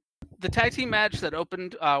the tag team match that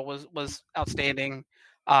opened was outstanding,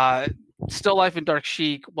 Still Life and Dark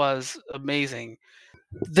Sheik was amazing.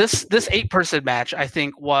 This 8-person match, I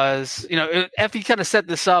think, was, Effie kind of set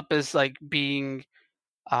this up as like being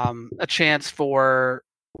a chance for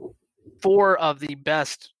 4 of the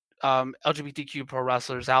best LGBTQ pro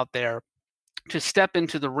wrestlers out there to step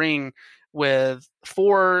into the ring with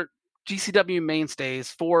 4 GCW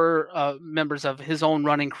mainstays, 4 members of his own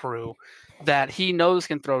running crew that he knows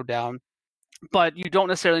can throw down. But you don't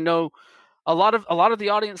necessarily know a lot of the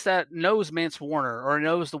audience that knows Mance Warner or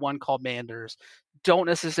knows the one called Manders don't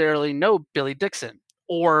necessarily know Billy Dixon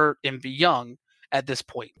or MV Young at this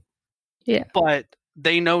point. Yeah. But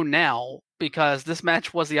they know now, because this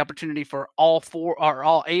match was the opportunity for all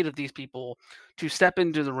 8 of these people to step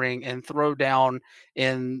into the ring and throw down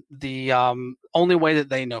in the only way that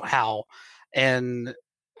they know how. And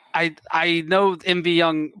I know MV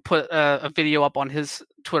Young put a video up on his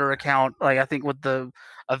Twitter account, like I think with the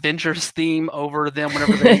Avengers theme over them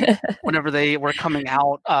whenever they were coming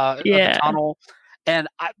out of the tunnel.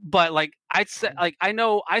 But like I'd say, like I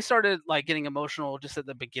know I started like getting emotional just at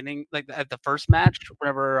the beginning, like at the first match,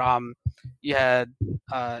 whenever you had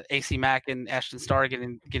AC Mack and Ashton Starr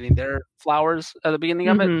getting their flowers at the beginning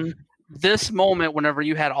of it. Mm-hmm. This moment, whenever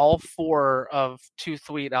you had all four of Too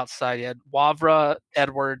Sweet outside, you had Wavra,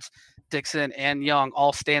 Edwards, Dixon, and Young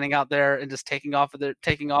all standing out there and just taking off their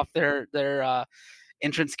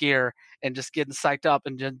entrance gear and just getting psyched up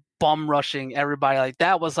and just bum rushing everybody. Like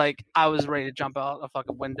that was like I was ready to jump out a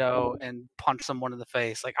fucking window and punch someone in the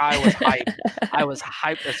face. Like I was hyped. I was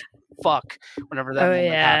hyped as fuck whenever that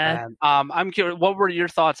moment happened. I'm curious, what were your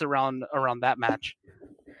thoughts around that match?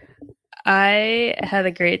 I had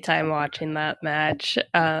a great time watching that match.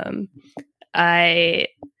 I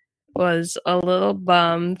was a little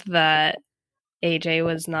bummed that AJ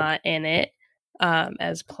was not in it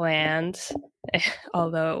as planned,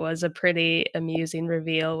 although it was a pretty amusing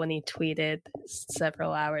reveal when he tweeted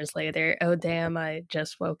several hours later, "Oh damn, I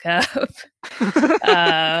just woke up."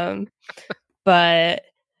 But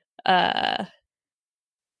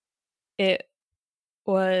it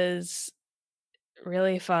was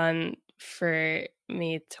really fun for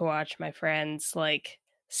me to watch my friends like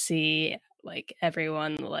see like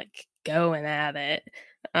everyone like going at it.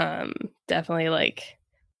 Definitely like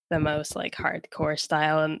the most like hardcore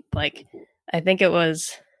style, and like I think it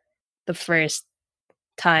was the first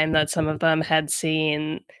time that some of them had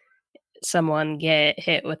seen someone get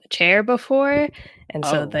hit with a chair before, and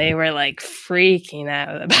so they were like freaking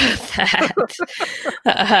out about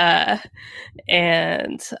that.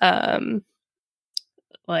 And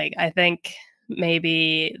like I think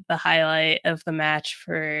maybe the highlight of the match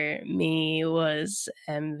for me was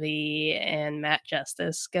MV and Matt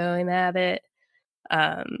Justice going at it.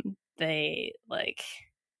 They like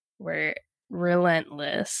were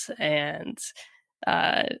relentless, and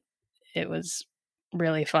it was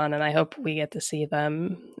really fun, and I hope we get to see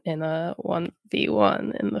them in a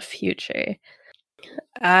 1v1 in the future.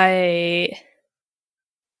 I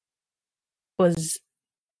was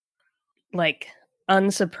like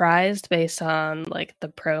unsurprised based on like the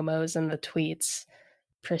promos and the tweets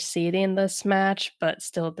preceding this match, but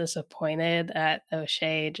still disappointed at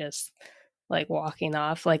O'Shea just like walking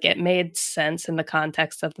off. Like it made sense in the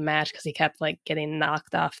context of the match because he kept like getting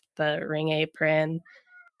knocked off the ring apron,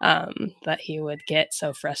 that he would get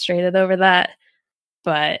so frustrated over that.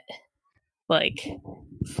 But like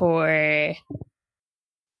for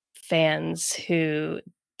fans who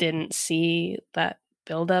didn't see that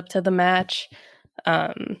build up to the match,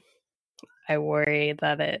 I worry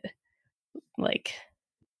that it like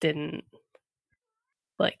didn't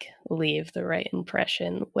like leave the right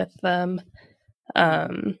impression with them.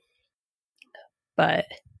 But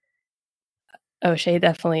O'Shea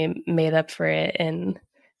definitely made up for it in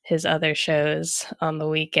his other shows on the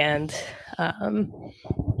weekend.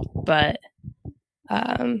 But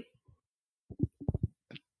I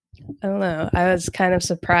don't know. I was kind of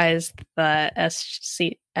surprised that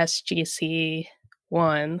SGC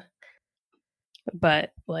won,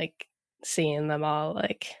 but like seeing them all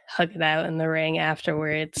like hug it out in the ring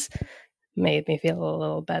afterwards made me feel a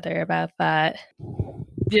little better about that.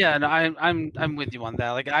 Yeah, no, I'm with you on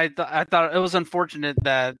that. Like I thought it was unfortunate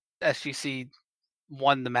that SGC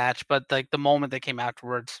won the match, but like the moment that came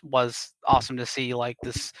afterwards was awesome to see. Like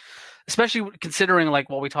this, especially considering like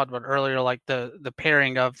what we talked about earlier, like the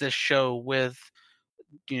pairing of this show with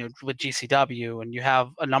with GCW, and you have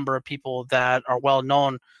a number of people that are well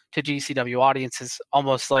known to GCW audiences,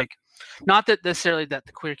 almost like not that necessarily that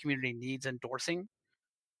the queer community needs endorsing,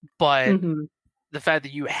 but the fact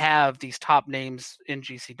that you have these top names in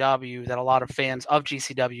GCW that a lot of fans of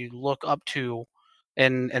GCW look up to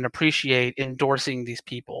and appreciate endorsing these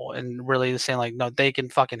people and really saying like, no, they can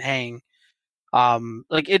fucking hang.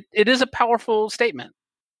 Like it is a powerful statement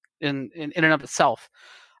in and of itself.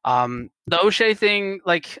 The O'Shea thing,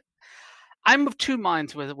 like I'm of two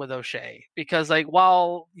minds with O'Shea, because like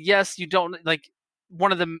while yes, you don't like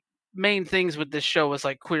one of the main things with this show is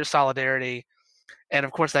like queer solidarity, and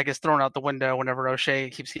of course that gets thrown out the window whenever O'Shea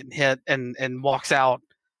keeps getting hit and walks out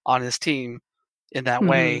on his team in that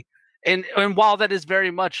way. And while that is very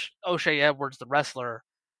much O'Shea Edwards the wrestler,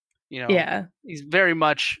 he's very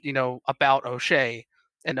much about O'Shea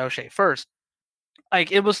and O'Shea first.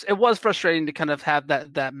 Like it was frustrating to kind of have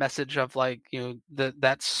that message of like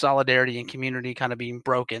that solidarity and community kind of being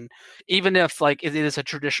broken, even if like it is a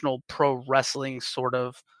traditional pro wrestling sort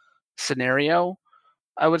of scenario,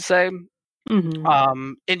 I would say.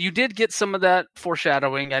 And you did get some of that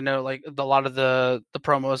foreshadowing. I know like a lot of the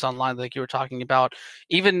promos online like you were talking about,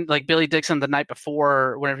 even like Billy Dixon the night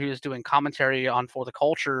before whenever he was doing commentary on For the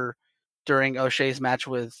Culture during O'Shea's match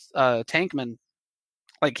with Tankman,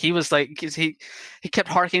 Like he was like, 'cause he kept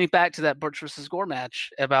harkening back to that Butch versus Gore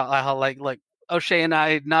match about how like O'Shea and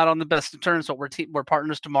I not on the best of terms, but we're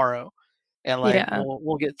partners tomorrow, and like Yeah.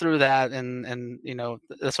 we'll get through that, and you know,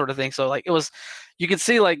 that sort of thing. So like it was, you could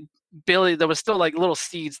see like Billy, there was still like little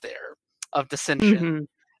seeds there of dissension, Hmm.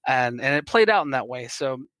 and it played out in that way.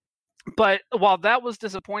 So, but while that was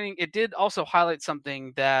disappointing, it did also highlight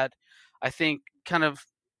something that I think kind of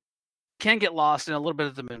can get lost in a little bit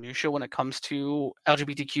of the minutia when it comes to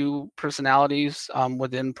LGBTQ personalities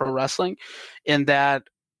within pro wrestling, in that,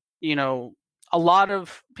 you know, a lot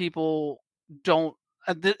of people don't.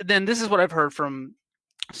 Then this is what I've heard from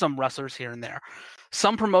some wrestlers here and there.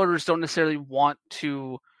 Some promoters don't necessarily want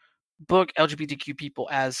to book LGBTQ people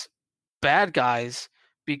as bad guys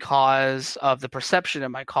because of the perception it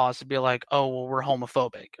might cause to be like, oh, well, we're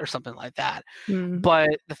homophobic or something like that. Mm. But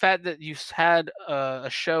the fact that you had a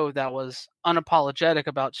show that was unapologetic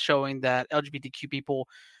about showing that LGBTQ people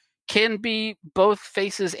can be both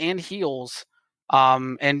faces and heels,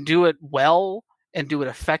 and do it well and do it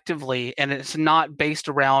effectively, and it's not based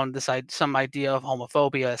around this some idea of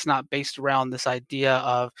homophobia. It's not based around this idea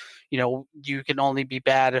of, you know, you can only be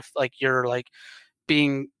bad if like you're like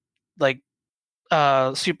being like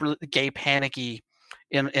super gay panicky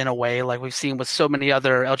in a way, like we've seen with so many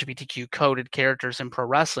other LGBTQ coded characters in pro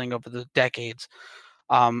wrestling over the decades.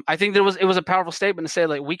 I think it was a powerful statement to say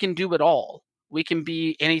like we can do it all. We can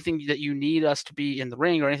be anything that you need us to be in the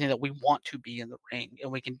ring, or anything that we want to be in the ring, and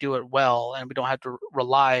we can do it well, and we don't have to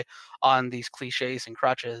rely on these cliches and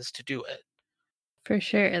crutches to do it. For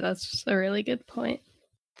sure. That's a really good point.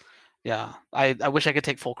 Yeah, I wish I could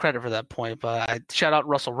take full credit for that point, but I shout out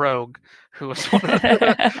Russell Rogue, who was one of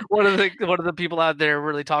the one of the people out there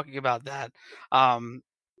really talking about that.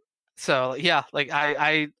 So yeah, like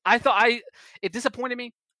I thought it disappointed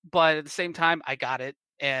me, but at the same time I got it,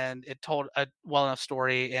 and it told a well enough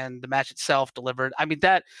story, and the match itself delivered. I mean,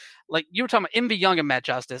 that, like you were talking about Envy Young and Matt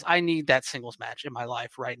Justice, I need that singles match in my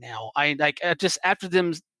life right now. I like just after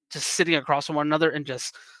them just sitting across from one another and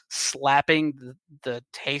just slapping the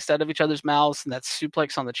taste out of each other's mouths, and that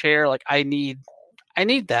suplex on the chair, like I need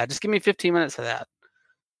that. Just give me 15 minutes of that.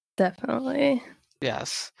 Definitely.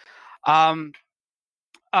 Yes.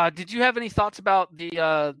 Did you have any thoughts about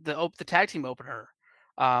the tag team opener,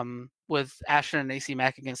 with Ashton and AC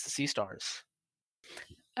Mack against the Sea Stars?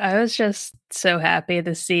 I was just so happy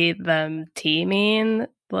to see them teaming.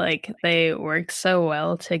 Like they worked so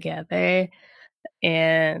well together,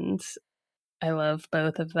 and I love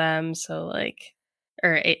both of them. So like,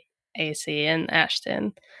 or AC and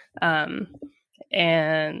Ashton, um,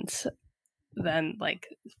 and then like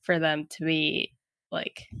for them to be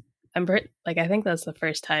like, like I think that's the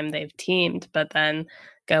first time they've teamed, but then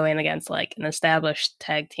going against like an established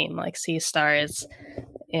tag team like Sea Stars,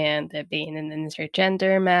 and it being an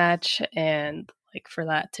intergender match, and like for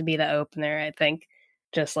that to be the opener, I think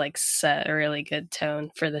just like set a really good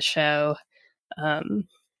tone for the show. Um,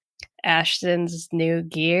 Ashton's new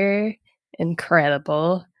gear,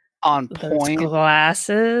 incredible. On Those point.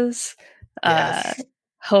 glasses, Yes.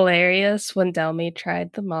 hilarious when Delmy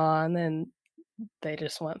tried them on and they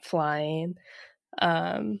just went flying.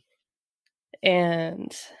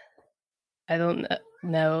 And I don't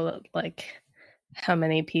know like how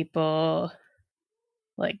many people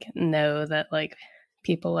like know that like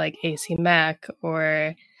people like AC Mack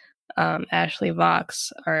or Ashley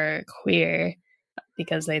Vox are queer,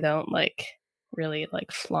 because they don't like really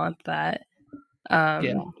like flaunt that.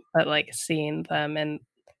 Yeah. But like seeing them in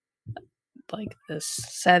like this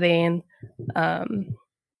setting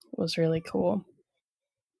was really cool.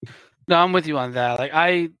 No, I'm with you on that.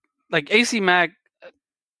 Like AC Mack,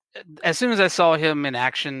 as soon as I saw him in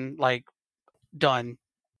action, like done,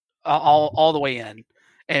 all the way in,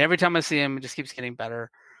 and every time I see him, it just keeps getting better.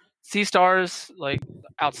 Sea Stars, like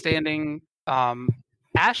outstanding.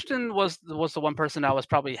 Ashton was the one person I was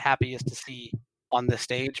probably happiest to see on this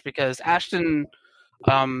stage, because Ashton,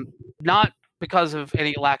 not because of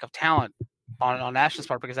any lack of talent on Ashton's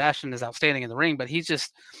part, because Ashton is outstanding in the ring, but he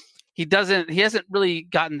hasn't really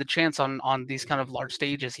gotten the chance on these kind of large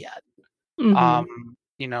stages yet. Mm-hmm.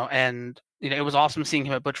 You know, and you know, it was awesome seeing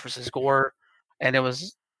him at Butch versus Gore, and it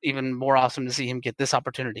was even more awesome to see him get this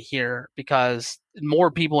opportunity here, because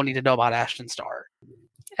more people need to know about Ashton Starr.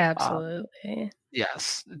 Absolutely.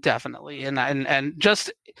 Yes, definitely, and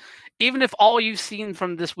just even if all you've seen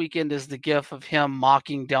from this weekend is the gif of him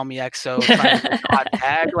mocking Delmy Exo trying to hot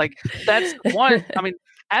tag, like that's one. I mean,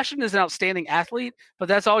 Ashton is an outstanding athlete, but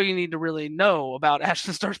that's all you need to really know about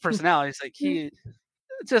Ashton Starr's personality. It's like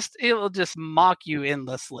he'll just mock you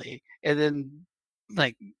endlessly and then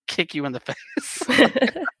like kick you in the face.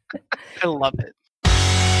 I love it.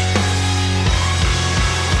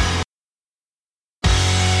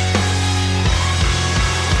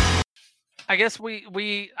 I guess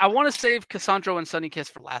I want to save Cassandro and Sunny Kiss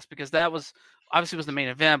for last because that was obviously was the main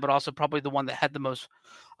event, but also probably the one that had the most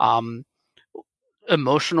um,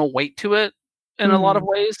 emotional weight to it in a lot of Mhm.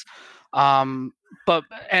 ways. Um, but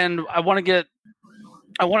and I want to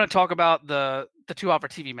talk about the 2 hour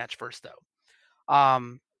TV match first though.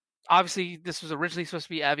 Obviously, this was originally supposed to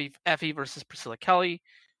be Effie versus Priscilla Kelly.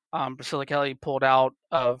 Priscilla Kelly pulled out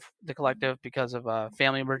of the collective because of a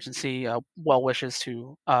family emergency. Well wishes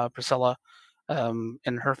to Priscilla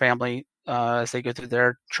and her family as they go through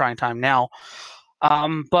their trying time now.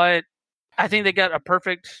 But I think they got a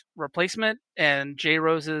perfect replacement, and Jay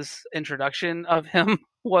Rose's introduction of him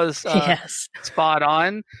was Yes. spot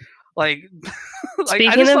on. Like, like I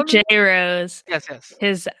Speaking just of love it. J Rose, Yes, yes.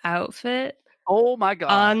 his outfit Oh my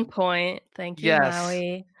god. on point. Thank you, Yes,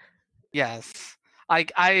 Maui. yes.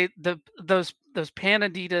 Like those Pan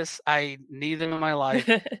Adidas, I need them in my life.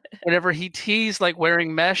 Whenever he teased like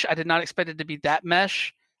wearing mesh, I did not expect it to be that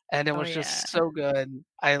mesh, and it Oh was yeah. just so good.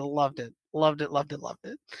 I loved it, loved it, loved it, loved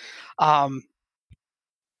it. Um,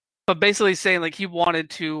 but basically saying like he wanted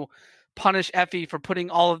to punish Effie for putting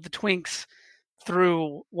all of the twinks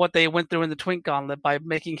through what they went through in the Twink Gauntlet by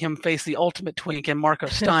making him face the ultimate twink and Marco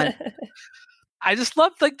Stunt. I just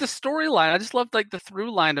loved like the storyline. I just loved like the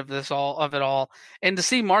through line of it all, and to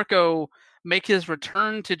see Marco make his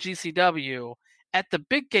return to GCW at the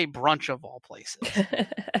Big Gay Brunch of all places.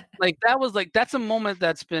 Like that was like that's a moment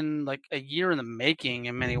that's been like a year in the making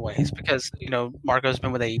in many ways because Marco's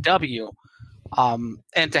been with AEW.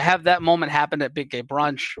 And to have that moment happen at Big Gay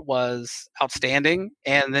Brunch was outstanding.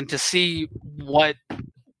 And then to see what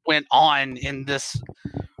went on in this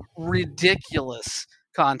ridiculous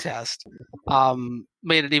contest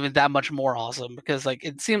made it even that much more awesome because like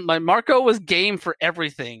it seemed like Marco was game for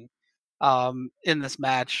everything in this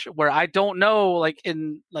match where I don't know like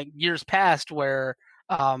in like years past where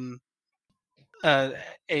um, uh,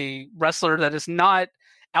 a wrestler that is not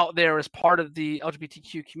out there as part of the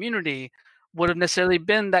LGBTQ community would have necessarily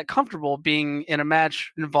been that comfortable being in a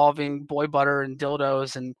match involving boy butter and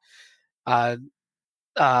dildos and uh,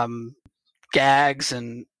 um, gags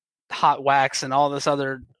and hot wax and all this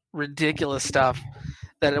other ridiculous stuff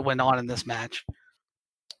that went on in this match.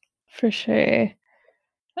 For sure.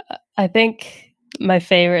 I think my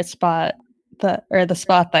favorite spot the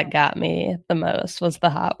spot that got me the most was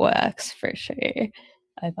the hot wax for sure.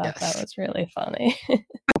 I thought that Yes. was really funny.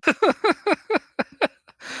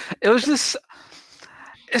 It was just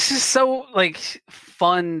it's just so like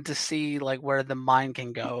fun to see like where the mind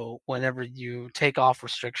can go whenever you take off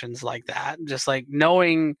restrictions like that. Just like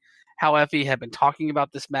knowing how Effie had been talking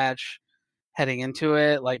about this match heading into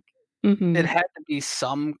it, like it Mhm. had to be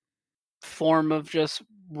some form of just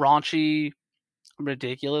raunchy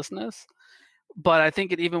ridiculousness. But I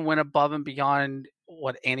think it even went above and beyond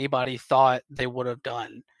what anybody thought they would have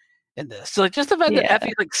done in this. So like just the fact that Yeah.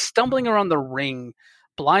 Effie like stumbling around the ring,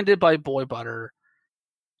 blinded by boy butter,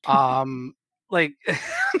 um, like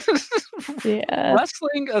Yeah.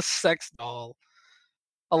 wrestling a sex doll,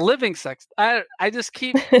 a living sex. I just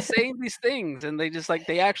keep saying these things, and they just like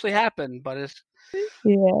they actually happen. But it's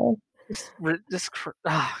Yeah.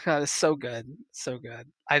 oh god, it's so good, so good.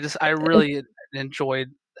 I It really enjoyed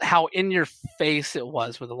how in your face it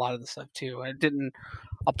was with a lot of the stuff too. I didn't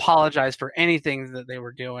apologize for anything that they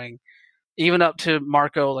were doing, even up to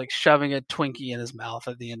Marco like shoving a Twinkie in his mouth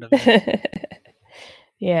at the end of it.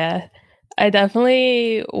 Yeah. I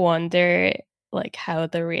definitely wonder like how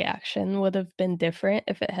the reaction would have been different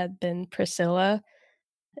if it had been Priscilla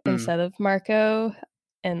Mm, instead of Marco,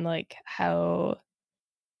 and like how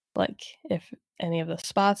like if any of the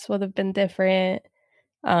spots would have been different.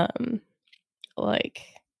 Um like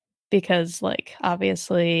because like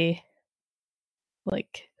obviously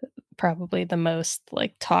like probably the most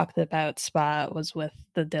like talked about spot was with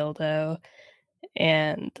the dildo,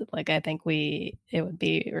 and like I think we it would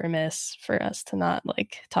be remiss for us to not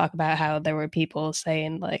like talk about how there were people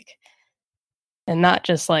saying like, and not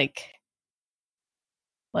just like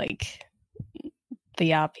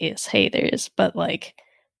the obvious haters, but like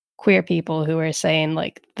queer people who are saying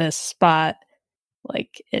like this spot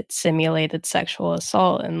like it simulated sexual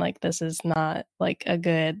assault, and like this is not like a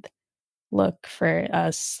good look for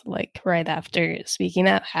us like right after speaking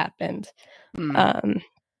out happened. mm, um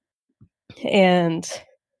and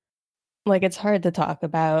like it's hard to talk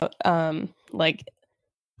about. Like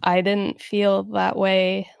I didn't feel that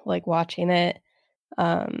way like watching it.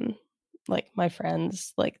 um like my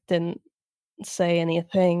friends like didn't say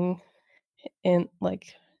anything in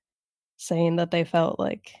like saying that they felt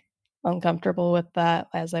like uncomfortable with that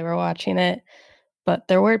as they were watching it, but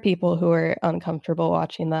there were people who were uncomfortable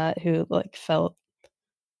watching that who like felt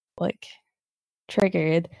like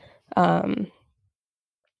triggered.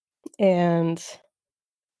 And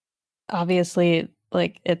obviously,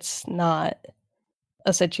 like, it's not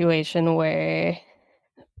a situation where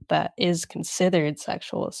that is considered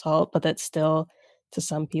sexual assault, but it still, to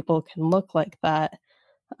some people, can look like that.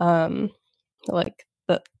 Like,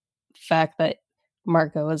 the fact that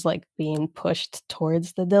Marco is, like, being pushed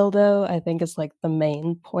towards the dildo, I think is, like, the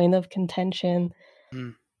main point of contention.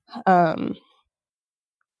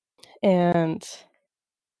 And,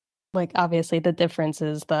 like, obviously the difference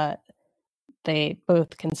is that they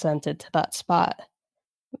both consented to that spot,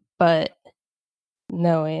 but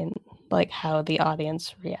knowing, like, how the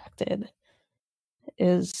audience reacted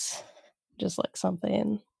is just, like,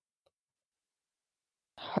 something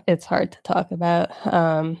it's hard to talk about.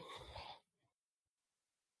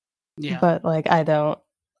 But, like, I don't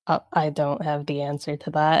have the answer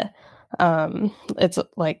to that. It's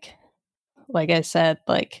like I said,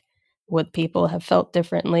 like, would people have felt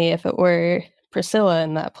differently if it were Priscilla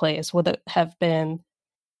in that place? Would it have been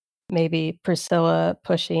maybe Priscilla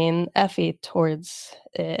pushing Effie towards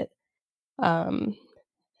it?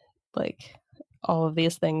 Like, all of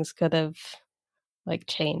these things could have, like,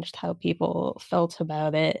 changed how people felt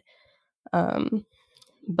about it.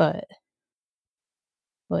 But,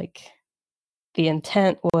 like, the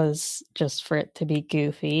intent was just for it to be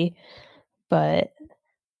goofy, but,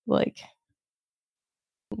 like,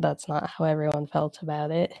 that's not how everyone felt about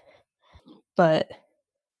it. But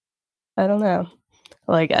I don't know.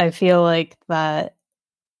 Like, I feel like that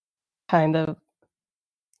kind of,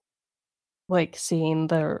 like, seeing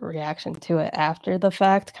the reaction to it after the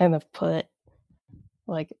fact kind of put,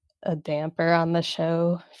 like, a damper on the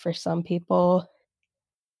show for some people.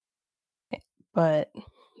 But,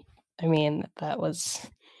 I mean, that was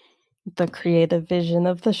the creative vision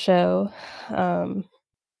of the show.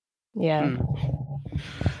 Yeah.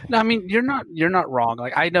 No, I mean you're not wrong.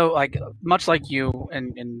 Like I know, like much like you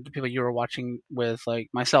and the people you were watching with, like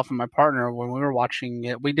myself and my partner, when we were watching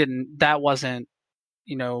it, that wasn't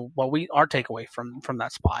what our takeaway from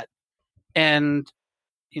that spot. And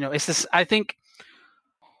it's this. I think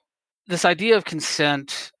this idea of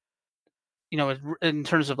consent, in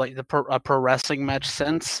terms of like the pro wrestling match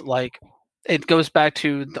sense, like it goes back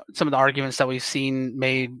to some of the arguments that we've seen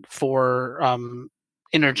made for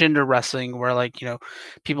intergender wrestling, where like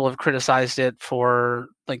people have criticized it for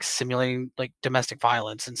like simulating like domestic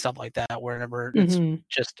violence and stuff like that, wherever it's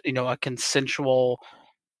just a consensual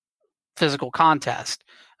physical contest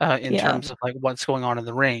in terms of like what's going on in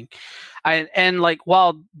the ring. And like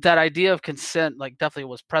while that idea of consent like definitely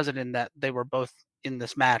was present in that they were both in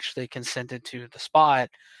this match, they consented to the spot.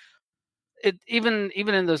 It even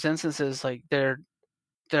in those instances, like there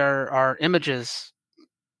are images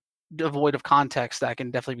devoid of context that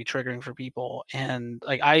can definitely be triggering for people. And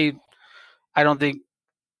like I don't think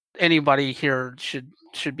anybody here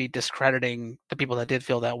should be discrediting the people that did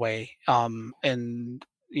feel that way. And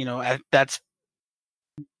that's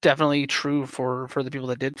definitely true for the people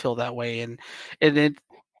that did feel that way. And it's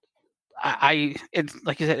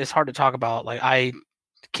like you said, it's hard to talk about. Like I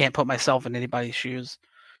can't put myself in anybody's shoes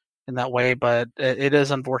in that way, but it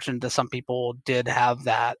is unfortunate that some people did have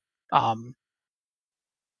that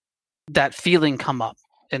that feeling come up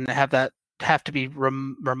and have to be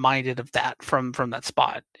reminded of that from that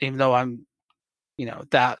spot, even though I'm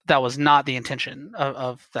that was not the intention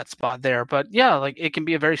of that spot there. But yeah, like it can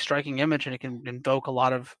be a very striking image and it can invoke a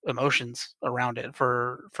lot of emotions around it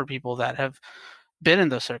for people that have been in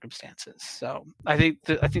those circumstances. So I think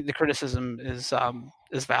the criticism is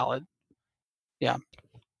valid. Yeah,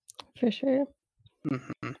 for sure.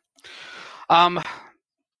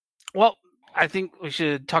 Well, I think we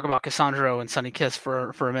should talk about Cassandro and Sonny Kiss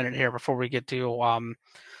for a minute here before we get to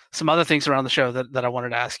some other things around the show that I wanted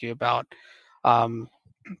to ask you about.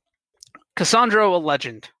 Cassandro, a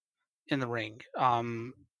legend in the ring.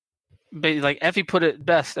 But like Effie put it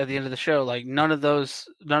best at the end of the show, like none of those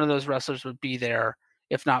wrestlers would be there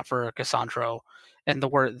if not for Cassandro and the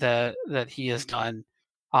work that he has done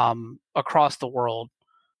across the world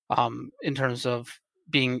in terms of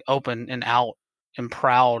being open and out and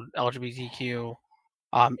proud LGBTQ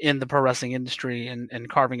in the pro wrestling industry, and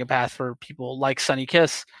carving a path for people like Sonny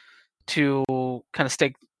Kiss to kind of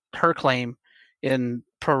stake her claim in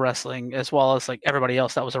pro wrestling, as well as like everybody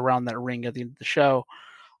else that was around that ring at the end of the show.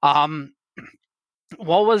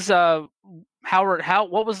 What was Howard?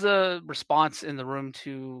 What was the response in the room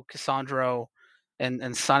to Cassandro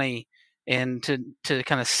and Sonny, and to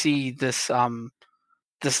kind of see this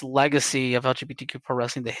this legacy of LGBTQ pro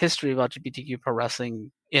wrestling, the history of LGBTQ pro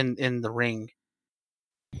wrestling in the ring?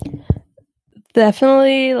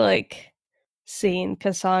 Definitely, like, seeing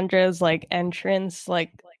Cassandra's like entrance,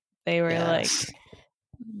 like they were like, Yes.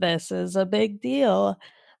 this is a big deal.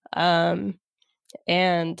 Um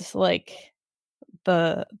and like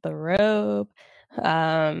the robe.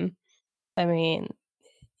 I mean,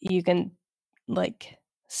 you can like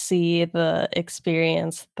see the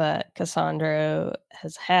experience that Cassandra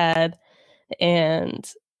has had, and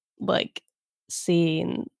like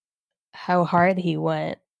seeing how hard he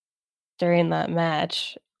went during that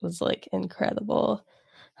match was like incredible.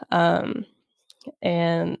 Um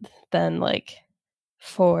and then like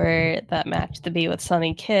for that match to be with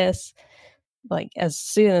Sunny Kiss, like as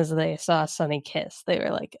soon as they saw Sunny Kiss, they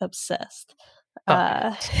were like obsessed. Oh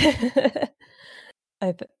Uh yes.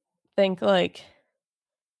 I think like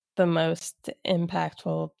the most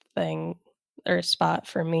impactful thing or spot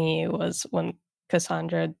for me was when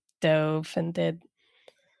Cassandra dove and did,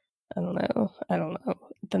 I don't know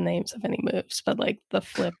the names of any moves, but like the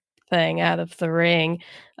flip thing out of the ring,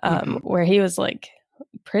 Hmm. where he was like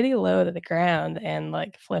pretty low to the ground and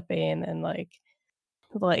like flipping, and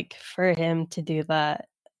like for him to do that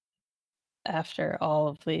after all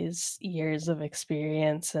of these years of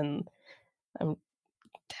experience, and I'm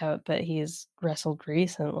doubt that he's wrestled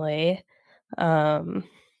recently, um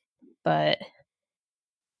but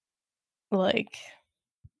like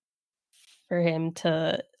for him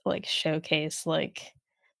to like showcase like,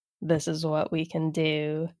 this is what we can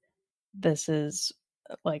do, this is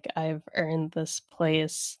like, I've earned this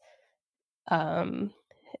place um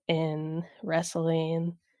in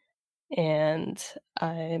wrestling, and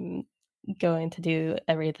I'm going to do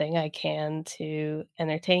everything I can to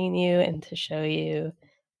entertain you and to show you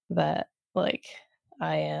that like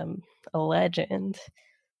I am a legend.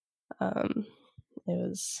 um it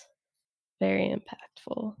was very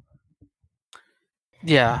impactful.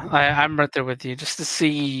 Yeah, I'm right there with you. Just to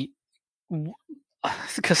see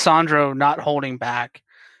Cassandro not holding back,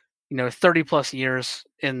 30 plus years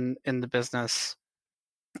in the business.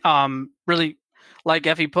 Really, like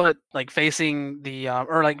Effie put, like facing the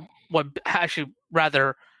or like what actually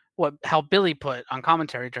rather what how Billy put on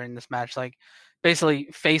commentary during this match, like basically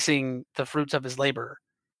facing the fruits of his labor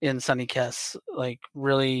in Sunny Kiss, like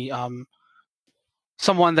really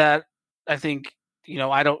someone that I think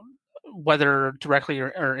I don't whether directly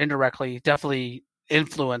or indirectly definitely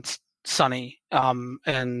influenced Sunny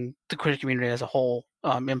and the queer community as a whole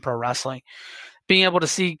in pro wrestling. Being able to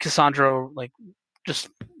see Cassandra like just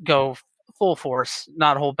go full force,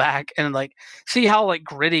 not hold back, and like see how like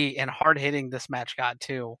gritty and hard hitting this match got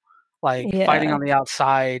too. Like fighting Yeah, on the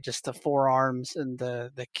outside, just the forearms and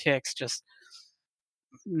the kicks, just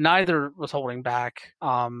neither was holding back.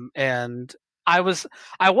 And I was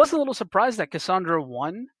I was a little surprised that Cassandra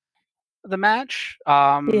won the match.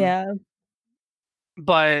 yeah,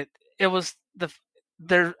 But it was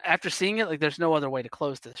there after seeing it, like there's no other way to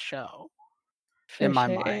close this show in for my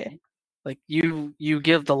sure. mind. Like you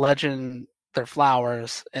give the legend their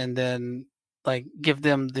flowers and then like give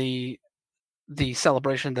them the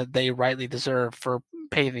celebration that they rightly deserve for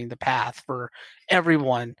paving the path for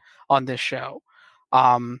everyone on this show.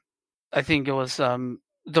 Um, I think it was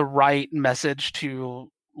the right message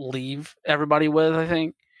to leave everybody with. I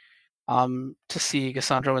think to see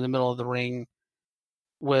Cassandra in the middle of the ring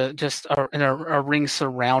with just in a ring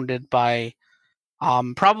surrounded by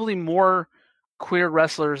probably more queer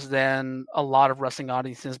wrestlers than a lot of wrestling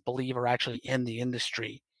audiences believe are actually in the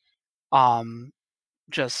industry. Um,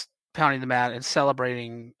 just pounding the mat and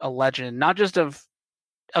celebrating a legend, not just of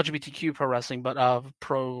LGBTQ pro wrestling, but of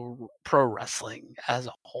pro wrestling as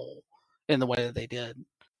a whole in the way that they did.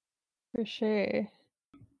 For sure.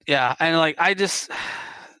 Yeah, and like I just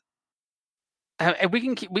and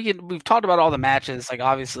we've talked about all the matches like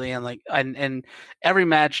obviously and like and every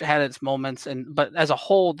match had its moments and but as a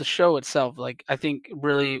whole the show itself like I think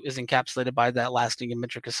really is encapsulated by that lasting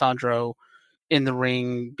image of Cassandro in the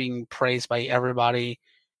ring being praised by everybody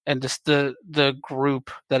and just the group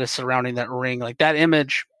that is surrounding that ring like that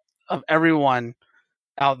image of everyone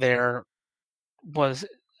out there was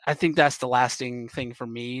I think that's the lasting thing for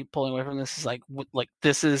me pulling away from this is like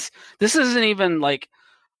this isn't even like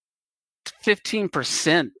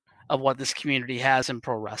 15% of what this community has in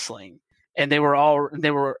pro wrestling and they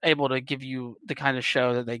were able to give you the kind of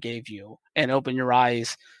show that they gave you and open your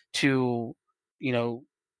eyes to you know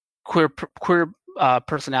queer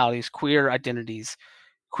personalities, queer identities,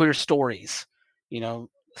 queer stories, you know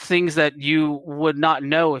things that you would not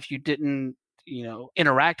know if you didn't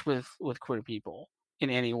interact with queer people in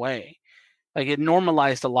any way. Like it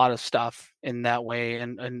normalized a lot of stuff in that way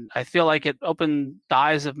and I feel like it opened the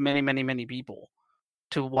eyes of many people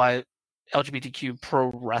to what LGBTQ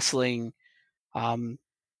pro wrestling um,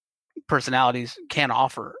 personalities can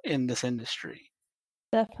offer in this industry.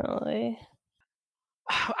 Definitely.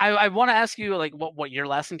 I want to ask you like what your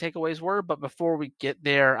lasting takeaways were, but before we get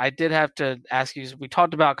there, I did have to ask you. We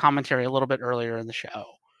talked about commentary a little bit earlier in the show,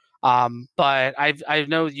 but I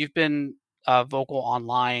know you've been vocal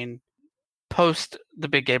online post the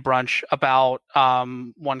Big Gay Brunch about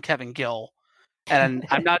one Kevin Gill, and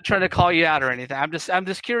I'm not trying to call you out or anything. I'm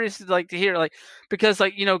just curious to hear because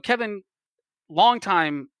Kevin,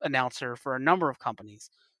 longtime announcer for a number of companies,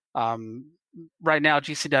 right now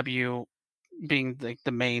GCW being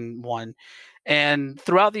the main one, and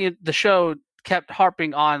throughout the show kept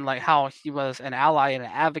harping on like how he was an ally and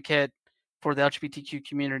an advocate for the LGBTQ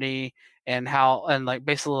community, and how and like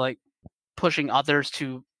basically like pushing others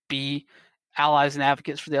to be allies and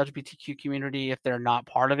advocates for the LGBTQ community if they're not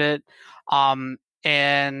part of it.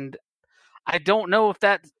 And I don't know if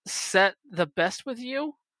that set the best with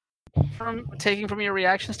you from taking from your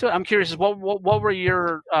reactions to it. I'm curious, what were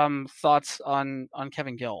your thoughts on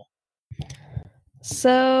Kevin Gill?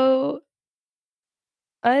 So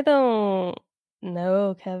I don't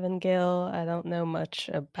know Kevin Gill. I don't know much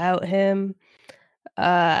about him.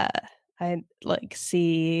 I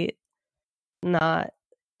see not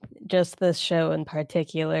just this show in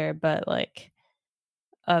particular, but like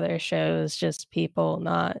other shows, just people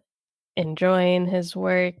not enjoying his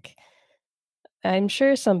work. I'm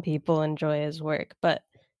sure some people enjoy his work, but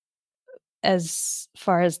as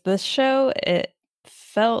far as this show, it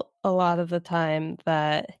felt a lot of the time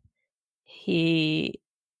that he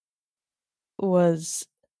was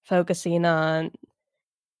focusing on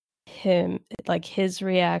him, like his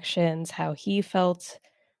reactions, how he felt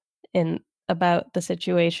in about the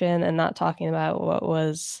situation, and not talking about what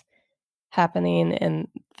was happening in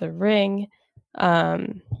the ring,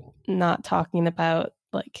 not talking about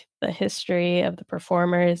like the history of the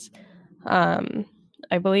performers. I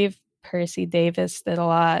believe Percy Davis did a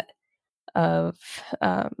lot of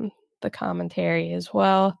the commentary as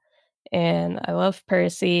well, and I love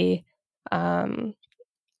Percy,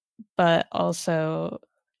 but also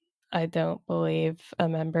I don't believe a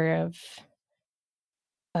member of,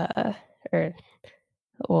 or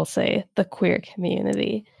we'll say the queer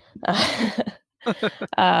community.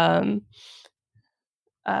 um,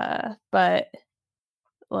 but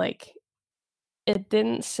like it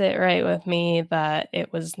didn't sit right with me that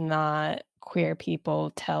it was not queer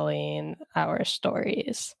people telling our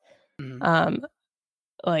stories. Mm-hmm.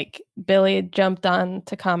 Like Billy jumped on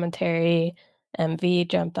to commentary, MV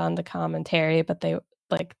jumped on to commentary, but they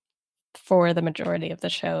like for the majority of the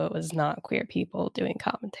show it was not queer people doing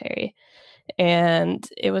commentary. And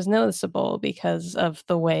it was noticeable because of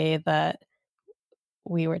the way that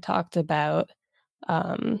we were talked about.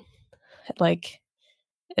 Like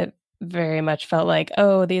it very much felt like,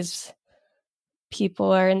 oh, these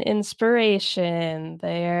people are an inspiration.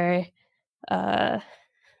 They're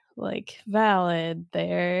like valid.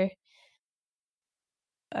 They're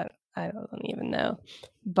I don't even know,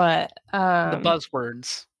 but The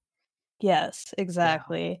buzzwords. yes, Yeah.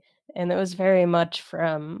 exactly. And it was very much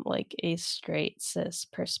from like a straight cis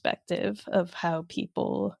perspective of how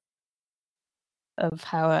people, of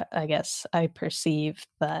how I guess I perceive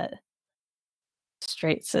that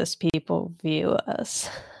straight cis people view us.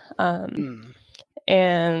 Mm.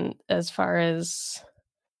 And as far as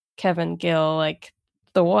Kevin Gill, like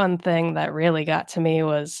the one thing that really got to me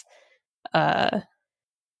was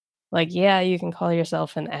like, yeah, you can call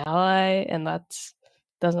yourself an ally, and that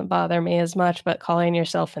doesn't bother me as much, but calling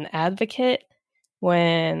yourself an advocate,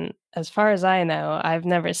 when, as far as I know, I've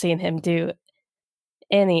never seen him do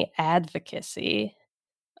any advocacy.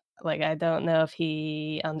 Like, I don't know if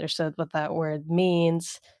he understood what that word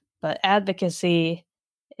means, but advocacy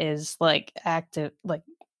is like active, like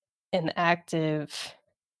an active,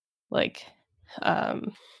 like,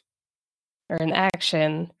 or an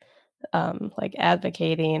action, like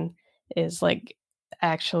advocating is like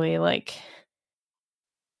actually like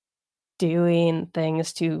doing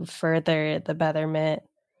things to further the betterment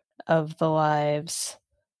of the lives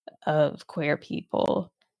of queer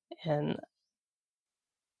people. And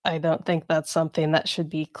I don't think that's something that should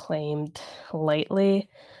be claimed lightly.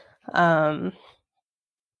 Um,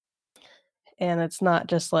 and it's not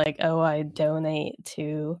just like, oh, I donate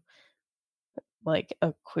to like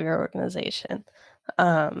a queer organization.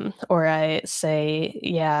 Or I say,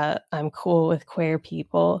 yeah, I'm cool with queer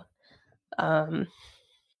people. Um,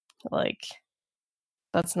 like,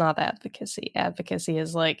 that's not advocacy. Advocacy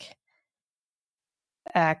is like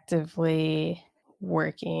actively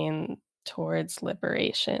working towards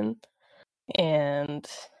liberation. And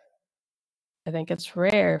I think it's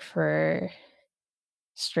rare for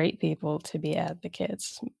straight people to be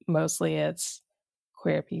advocates. Mostly it's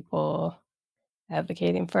queer people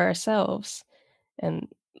advocating for ourselves. And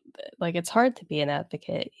like, it's hard to be an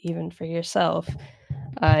advocate even for yourself.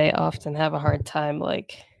 I often have a hard time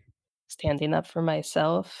like standing up for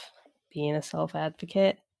myself, being a self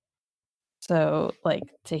advocate. So like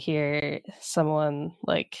to hear someone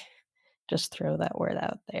like just throw that word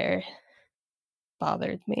out there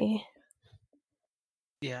bothered me.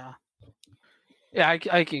 Yeah. Yeah,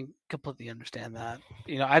 I can completely understand that.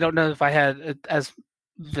 I don't know if I had as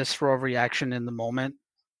visceral reaction in the moment,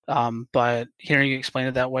 but hearing you explain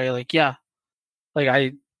it that way, like, yeah,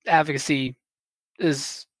 like advocacy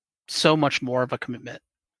is so much more of a commitment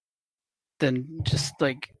than just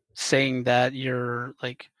like saying that you're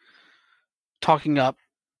like talking up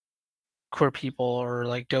queer people or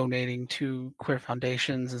like donating to queer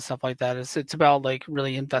foundations and stuff like that. It's about like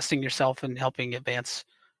really investing yourself in helping advance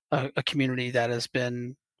a community that has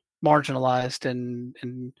been marginalized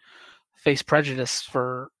and face prejudice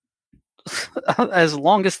for as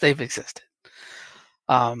long as they've existed.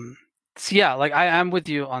 So yeah, like I'm with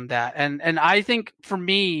you on that, and I think for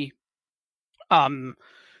me,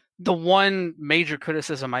 the one major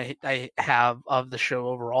criticism I have of the show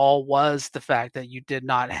overall was the fact that you did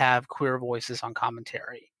not have queer voices on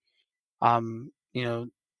commentary. You know,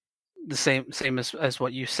 the same as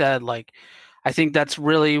what you said. Like, I think that's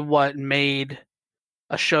really what made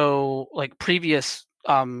a show like previous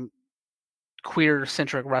queer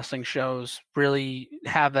centric wrestling shows really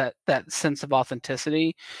have that sense of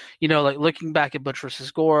authenticity. Like looking back at Butch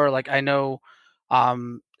versus Gore, like I know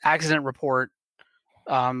Accident Report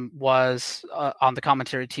was on the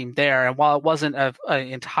commentary team there, and while it wasn't an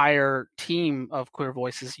entire team of queer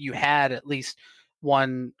voices, you had at least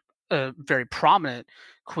one very prominent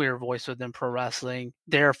queer voice within pro wrestling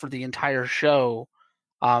there for the entire show,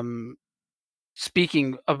 um,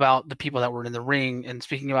 speaking about the people that were in the ring and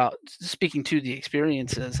speaking to the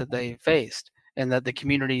experiences that they faced and that the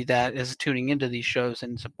community that is tuning into these shows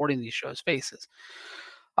and supporting these shows faces.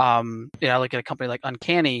 Like at a company like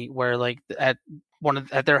Uncanny, where like at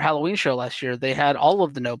their Halloween show last year, they had all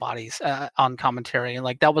of the nobodies on commentary, and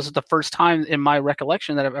like that was the first time in my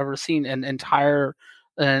recollection that I've ever seen an entire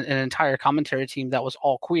commentary team that was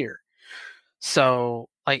all queer. So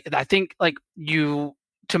like I think like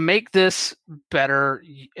to make this better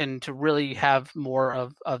and to really have more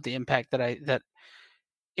of the impact that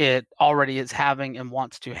it already is having and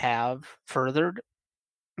wants to have furthered,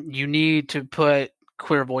 you need to put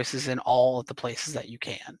queer voices in all of the places that you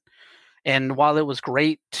can. And while it was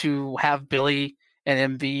great to have Billy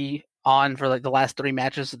and MV on for like the last 3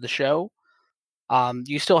 matches of the show,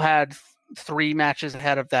 you still had 3 matches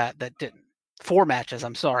ahead of that didn't. 4 matches,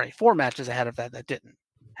 I'm sorry, 4 matches ahead of that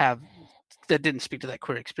didn't speak to that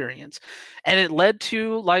queer experience, and it led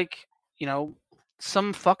to like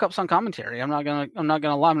some fuck ups on commentary. I'm not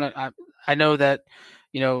gonna lie. I know that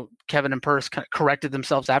Kevin and Purse kind of corrected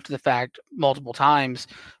themselves after the fact multiple times,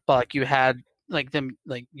 but like you had like them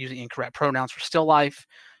like using incorrect pronouns for Still Life.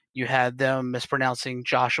 You had them mispronouncing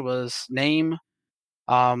Joshua's name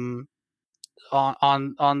on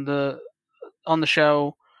the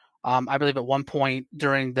show. I believe at one point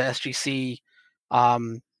during the SGC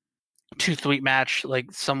 2 Sweet match,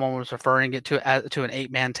 like someone was referring it to an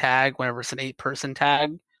 8-man tag whenever it's an 8-person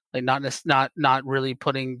tag, like not really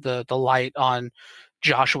putting the light on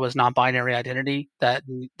Joshua's non-binary identity that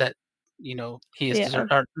he is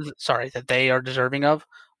that they are deserving of.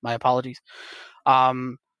 My apologies.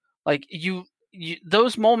 Like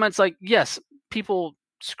those moments, like yes, people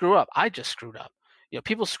screw up. I just screwed up.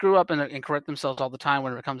 People screw up and correct themselves all the time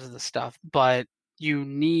when it comes to this stuff, but you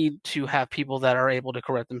need to have people that are able to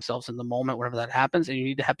correct themselves in the moment whenever that happens, and you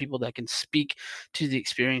need to have people that can speak to the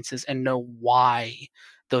experiences and know why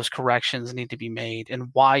those corrections need to be made and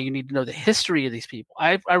why you need to know the history of these people.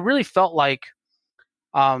 I really felt like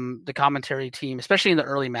the commentary team, especially in the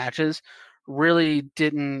early matches, really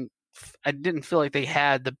I didn't feel like they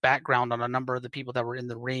had the background on a number of the people that were in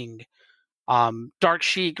the ring. Dark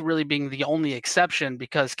Sheik really being the only exception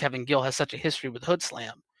because Kevin Gill has such a history with Hood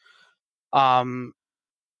Slam.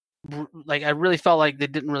 Like I really felt like they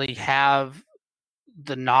didn't really have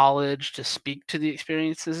the knowledge to speak to the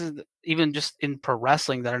experiences, even just in pro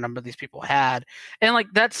wrestling, that a number of these people had. And like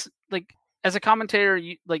that's like as a commentator,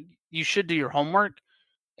 you should do your homework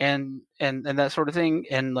and that sort of thing.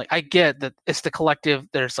 And like I get that it's the collective.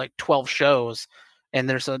 There's like 12 shows, and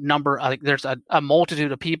there's a number like there's a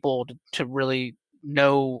multitude of people to really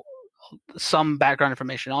know some background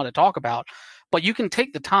information on to talk about. But you can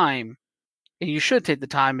take the time and you should take the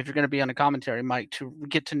time if you're going to be on a commentary mic to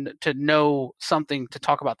get to know something to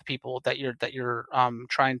talk about the people that you're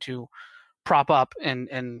trying to prop up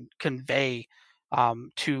and convey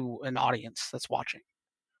to an audience that's watching.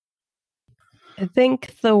 I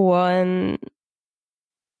think the one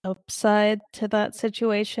upside to that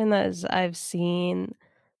situation is I've seen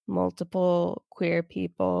multiple queer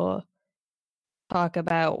people talk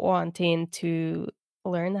about wanting to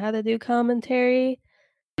learn how to do commentary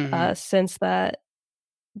since that,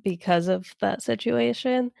 because of that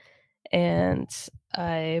situation. And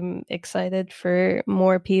I'm excited for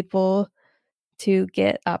more people to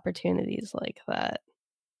get opportunities like that,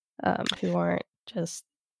 who aren't just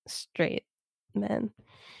straight men.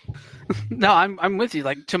 No, I'm with you.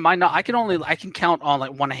 Like to my I can count on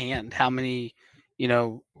like one hand how many,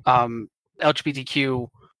 LGBTQ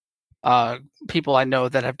people I know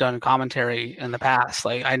that have done commentary in the past.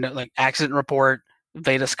 Like I know like Accident Report,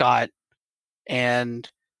 Veda Scott, and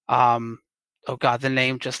oh god, the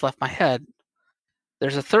name just left my head.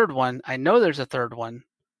 There's a third one. I know there's a third one.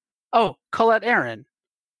 Oh, Colette Aaron,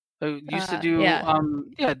 who used to do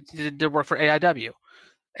did work for AIW.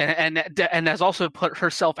 And has also put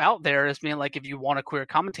herself out there as being like, if you want a queer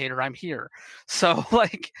commentator, I'm here. So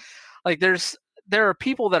like there are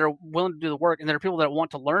people that are willing to do the work, and there are people that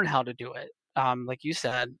want to learn how to do it, like you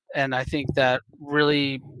said. And I think that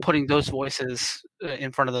really putting those voices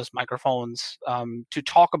in front of those microphones to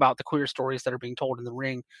talk about the queer stories that are being told in the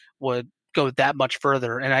ring would go that much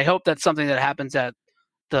further. And I hope that's something that happens at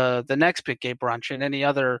the next Big Gay Brunch and any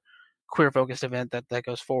other queer focused event that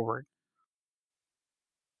goes forward.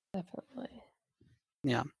 Definitely.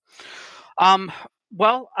 Yeah.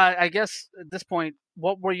 Well, I guess at this point,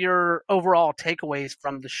 what were your overall takeaways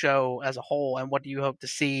from the show as a whole, and what do you hope to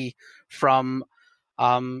see from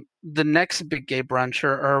the next Big Gay Brunch,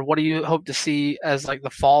 or what do you hope to see as like the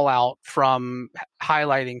fallout from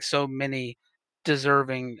highlighting so many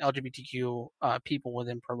deserving LGBTQ people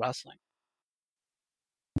within pro wrestling?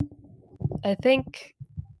 I think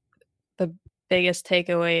the biggest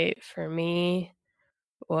takeaway for me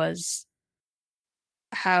was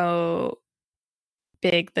how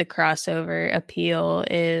big the crossover appeal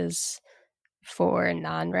is for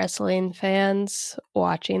non-wrestling fans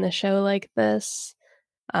watching a show like this.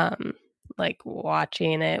 Like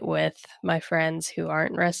watching it with my friends who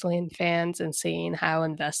aren't wrestling fans and seeing how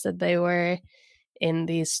invested they were in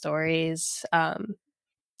these stories.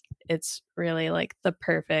 It's really like the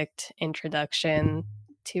perfect introduction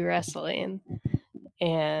to wrestling.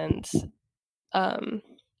 And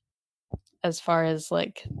as far as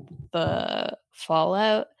like the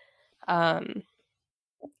fallout,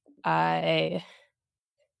 I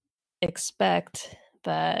expect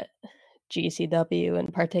that GCW in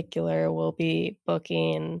particular will be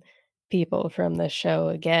booking people from the show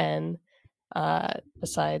again,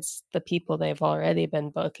 besides the people they've already been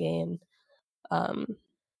booking.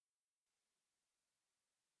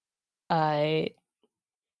 I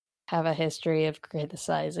have a history of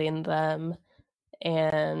criticizing them,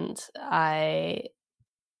 and I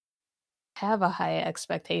have a high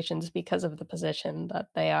expectations because of the position that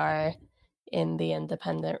they are in the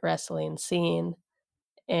independent wrestling scene.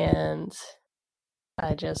 And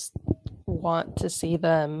I just want to see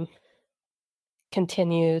them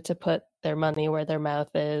continue to put their money where their mouth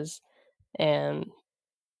is and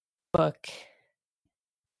book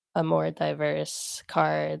a more diverse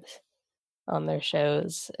card on their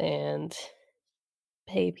shows and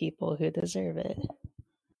pay people who deserve it.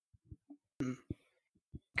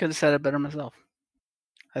 Could have said it better myself.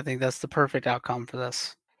 I think that's the perfect outcome for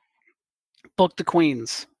this. Book the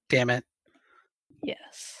queens, damn it.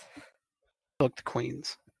 Yes. Book the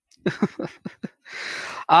queens.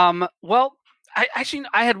 Well, I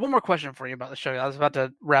had one more question for you about the show. I was about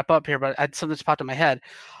to wrap up here, but I had something just popped in my head.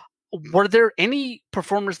 Were there any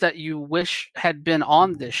performers that you wish had been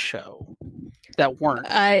on this show that weren't?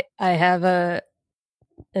 I have a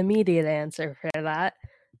immediate answer for that.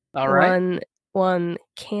 All right. One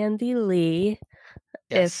Candy Lee.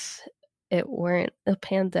 Yes. If it weren't a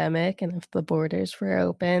pandemic and if the borders were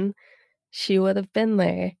open, she would have been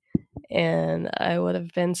there. And I would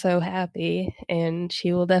have been so happy. And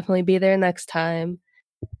she will definitely be there next time.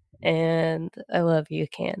 And I love you,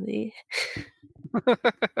 Candy.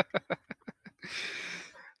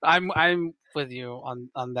 I'm with you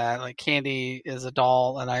on that. Like Candy is a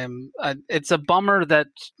doll, and it's a bummer that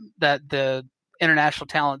the international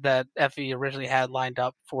talent that Effie originally had lined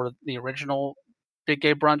up for the original Big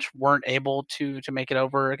Gay Brunch weren't able to make it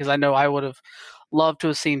over, because I know I would have loved to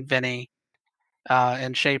have seen Vinny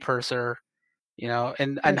and Shea Purser, and For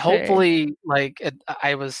sure. hopefully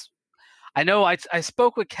I know I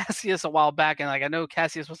spoke with Cassius a while back, and like I know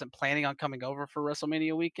Cassius wasn't planning on coming over for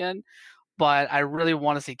WrestleMania weekend, but I really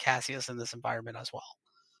want to see Cassius in this environment as well.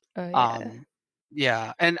 Oh yeah. Um,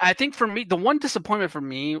 yeah, and I think for me, the one disappointment for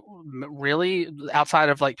me, really, outside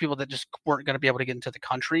of like people that just weren't going to be able to get into the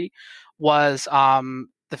country, was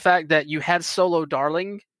the fact that you had Solo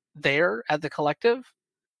Darling there at the Collective,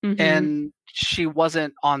 Mhm. and she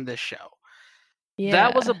wasn't on this show.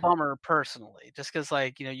 That was a Yeah. bummer personally, just because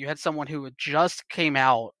like you had someone who had just came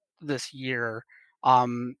out this year,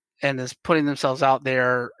 and is putting themselves out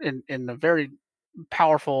there in a very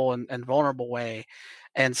powerful and vulnerable way,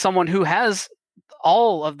 and someone who has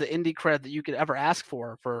all of the indie cred that you could ever ask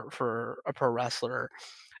for a pro wrestler,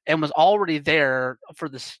 and was already there for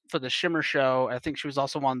the Shimmer show. I think she was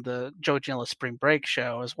also on the Joe Janela Spring Break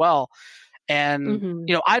show as well. And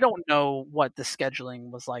Mhm. I don't know what the scheduling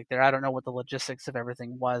was like there. I don't know what the logistics of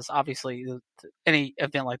everything was. Obviously, any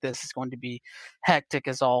event like this is going to be hectic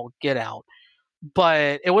as all get out.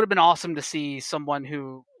 But it would have been awesome to see someone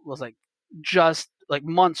who was like just like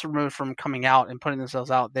months removed from coming out and putting themselves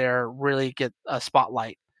out there really get a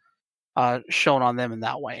spotlight shown on them in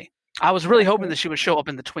that way. I was really hoping that she would show up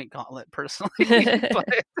in the Twink Gauntlet personally, but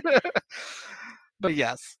but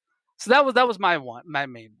yes. So that was my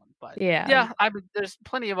main one. But Yeah. yeah, there's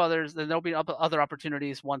plenty of others. And there'll be other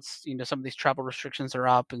opportunities once some of these travel restrictions are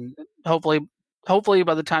up, and hopefully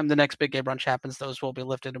by the time the next big gay brunch happens, those will be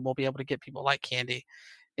lifted, and we'll be able to get people like Candy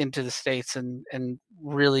into the States and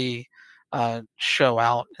really show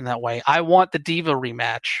out in that way. I want the Diva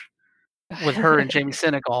rematch with her and Jamie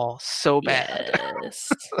Senegal so bad.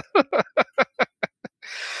 Yes.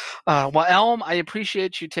 Well, Elm, I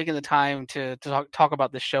appreciate you taking the time to talk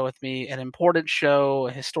about this show with me. An important show,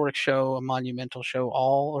 a historic show, a monumental show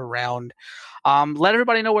all around. Let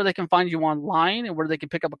everybody know where they can find you online and where they can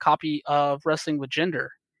pick up a copy of Wrestling with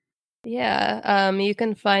Gender. Yeah. You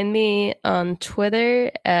can find me on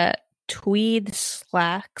Twitter at Tweed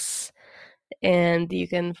Slacks, and you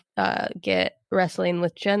can get Wrestling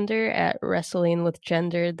with Gender at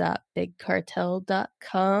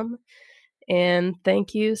wrestlingwithgender.bigcartel.com. And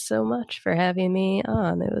thank you so much for having me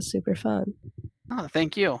on. It was super fun. Oh,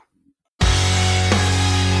 thank you.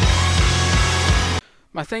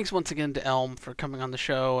 My thanks once again to Elm for coming on the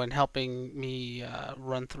show and helping me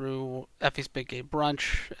run through Effie's Big Gay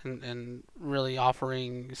Brunch and really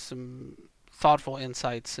offering some thoughtful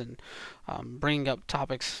insights and bringing up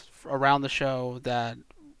topics around the show that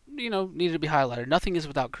needed to be highlighted. Nothing is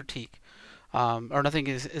without critique. Or nothing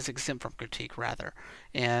is exempt from critique, rather.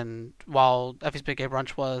 And while Effie's Big Gay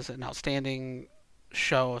Brunch was an outstanding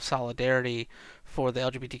show of solidarity for the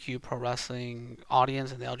LGBTQ pro wrestling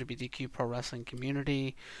audience and the LGBTQ pro wrestling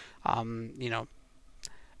community, um, you know,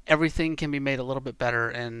 everything can be made a little bit better,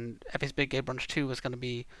 and Effie's Big Gay Brunch 2 is going to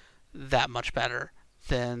be that much better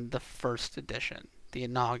than the first edition, the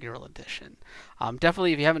inaugural edition.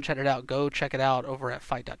 Definitely, if you haven't checked it out, go check it out over at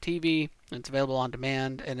fight.tv. It's available on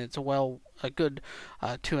demand, and it's a good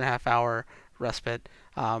 2.5 hour respite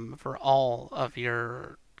for all of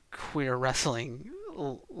your queer wrestling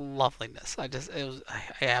loveliness. I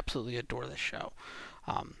absolutely adore this show.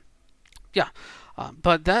 Um, yeah,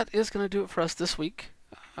 but that is going to do it for us this week.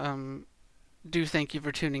 Um, do thank you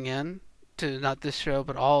for tuning in to not this show,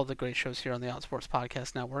 but all the great shows here on the Outsports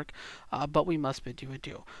Podcast Network. But we must bid you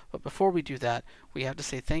adieu. But before we do that, we have to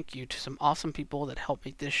say thank you to some awesome people that help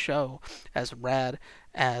make this show as rad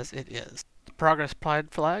as it is. The Progress Pride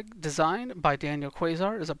flag, designed by Daniel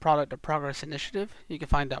Quasar, is a product of Progress Initiative. You can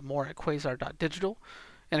find out more at quasar.digital.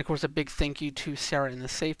 And of course, a big thank you to Sarah and the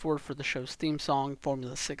Safe Word for the show's theme song,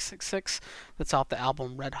 Formula 666. That's off the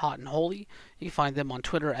album Red Hot and Holy. You can find them on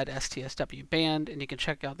Twitter at STSW Band, and you can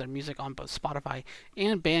check out their music on both Spotify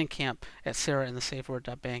and Bandcamp at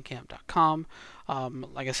sarahandthesafeword.bandcamp.com.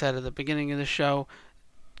 Like I said at the beginning of the show,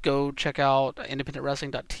 go check out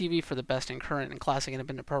independentwrestling.tv for the best in current and classic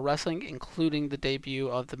independent pro wrestling, including the debut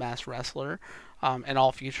of The Masked Wrestler and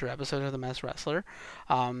all future episodes of The Masked Wrestler.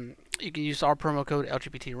 You can use our promo code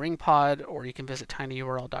LGBTRingPod, or you can visit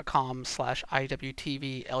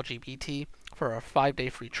tinyurl.com/IWTVLGBT for a 5-day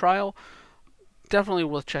free trial. Definitely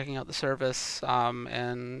worth checking out the service,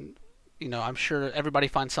 and I'm sure everybody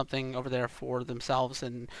finds something over there for themselves,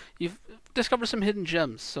 and you've discovered some hidden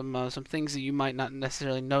gems, some things that you might not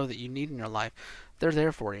necessarily know that you need in your life. They're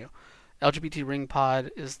there for you. LGBT Ring Pod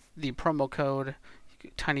is the promo code.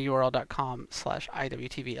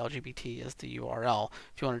 tinyurl.com/IWTVLGBT is the URL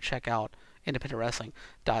if you want to check out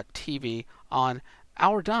independentwrestling.tv on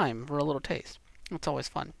our dime for a little taste. It's always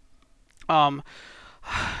fun. You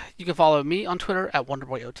can follow me on Twitter at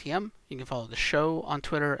WonderboyOTM. You can follow the show on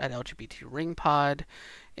Twitter at LGBTRingPod.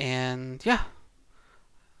 And yeah,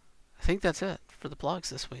 I think that's it for the plugs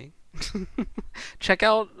this week. Check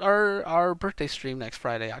out our birthday stream next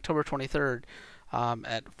Friday, October 23rd,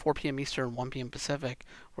 at 4 p.m. Eastern, 1 p.m. Pacific.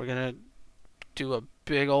 We're going to do a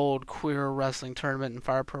big old queer wrestling tournament in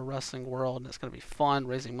Fire Pro Wrestling World, and it's going to be fun,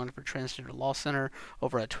 raising money for Transgender Law Center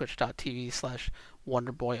over at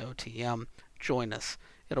twitch.tv/WonderboyOTM. Join us.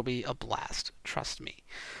 It'll be a blast, trust me.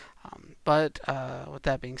 But with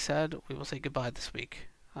that being said, we will say goodbye this week.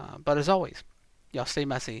 But as always, y'all stay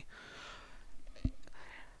messy.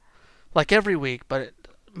 Like every week, but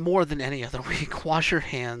more than any other week, wash your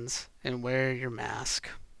hands and wear your mask.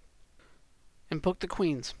 And book the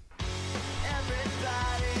queens.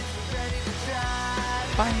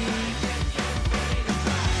 Bye.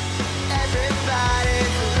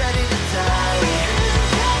 Everybody's ready to die.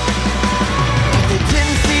 If they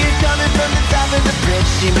didn't see it coming from the top of the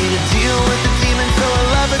bridge, she made a deal with the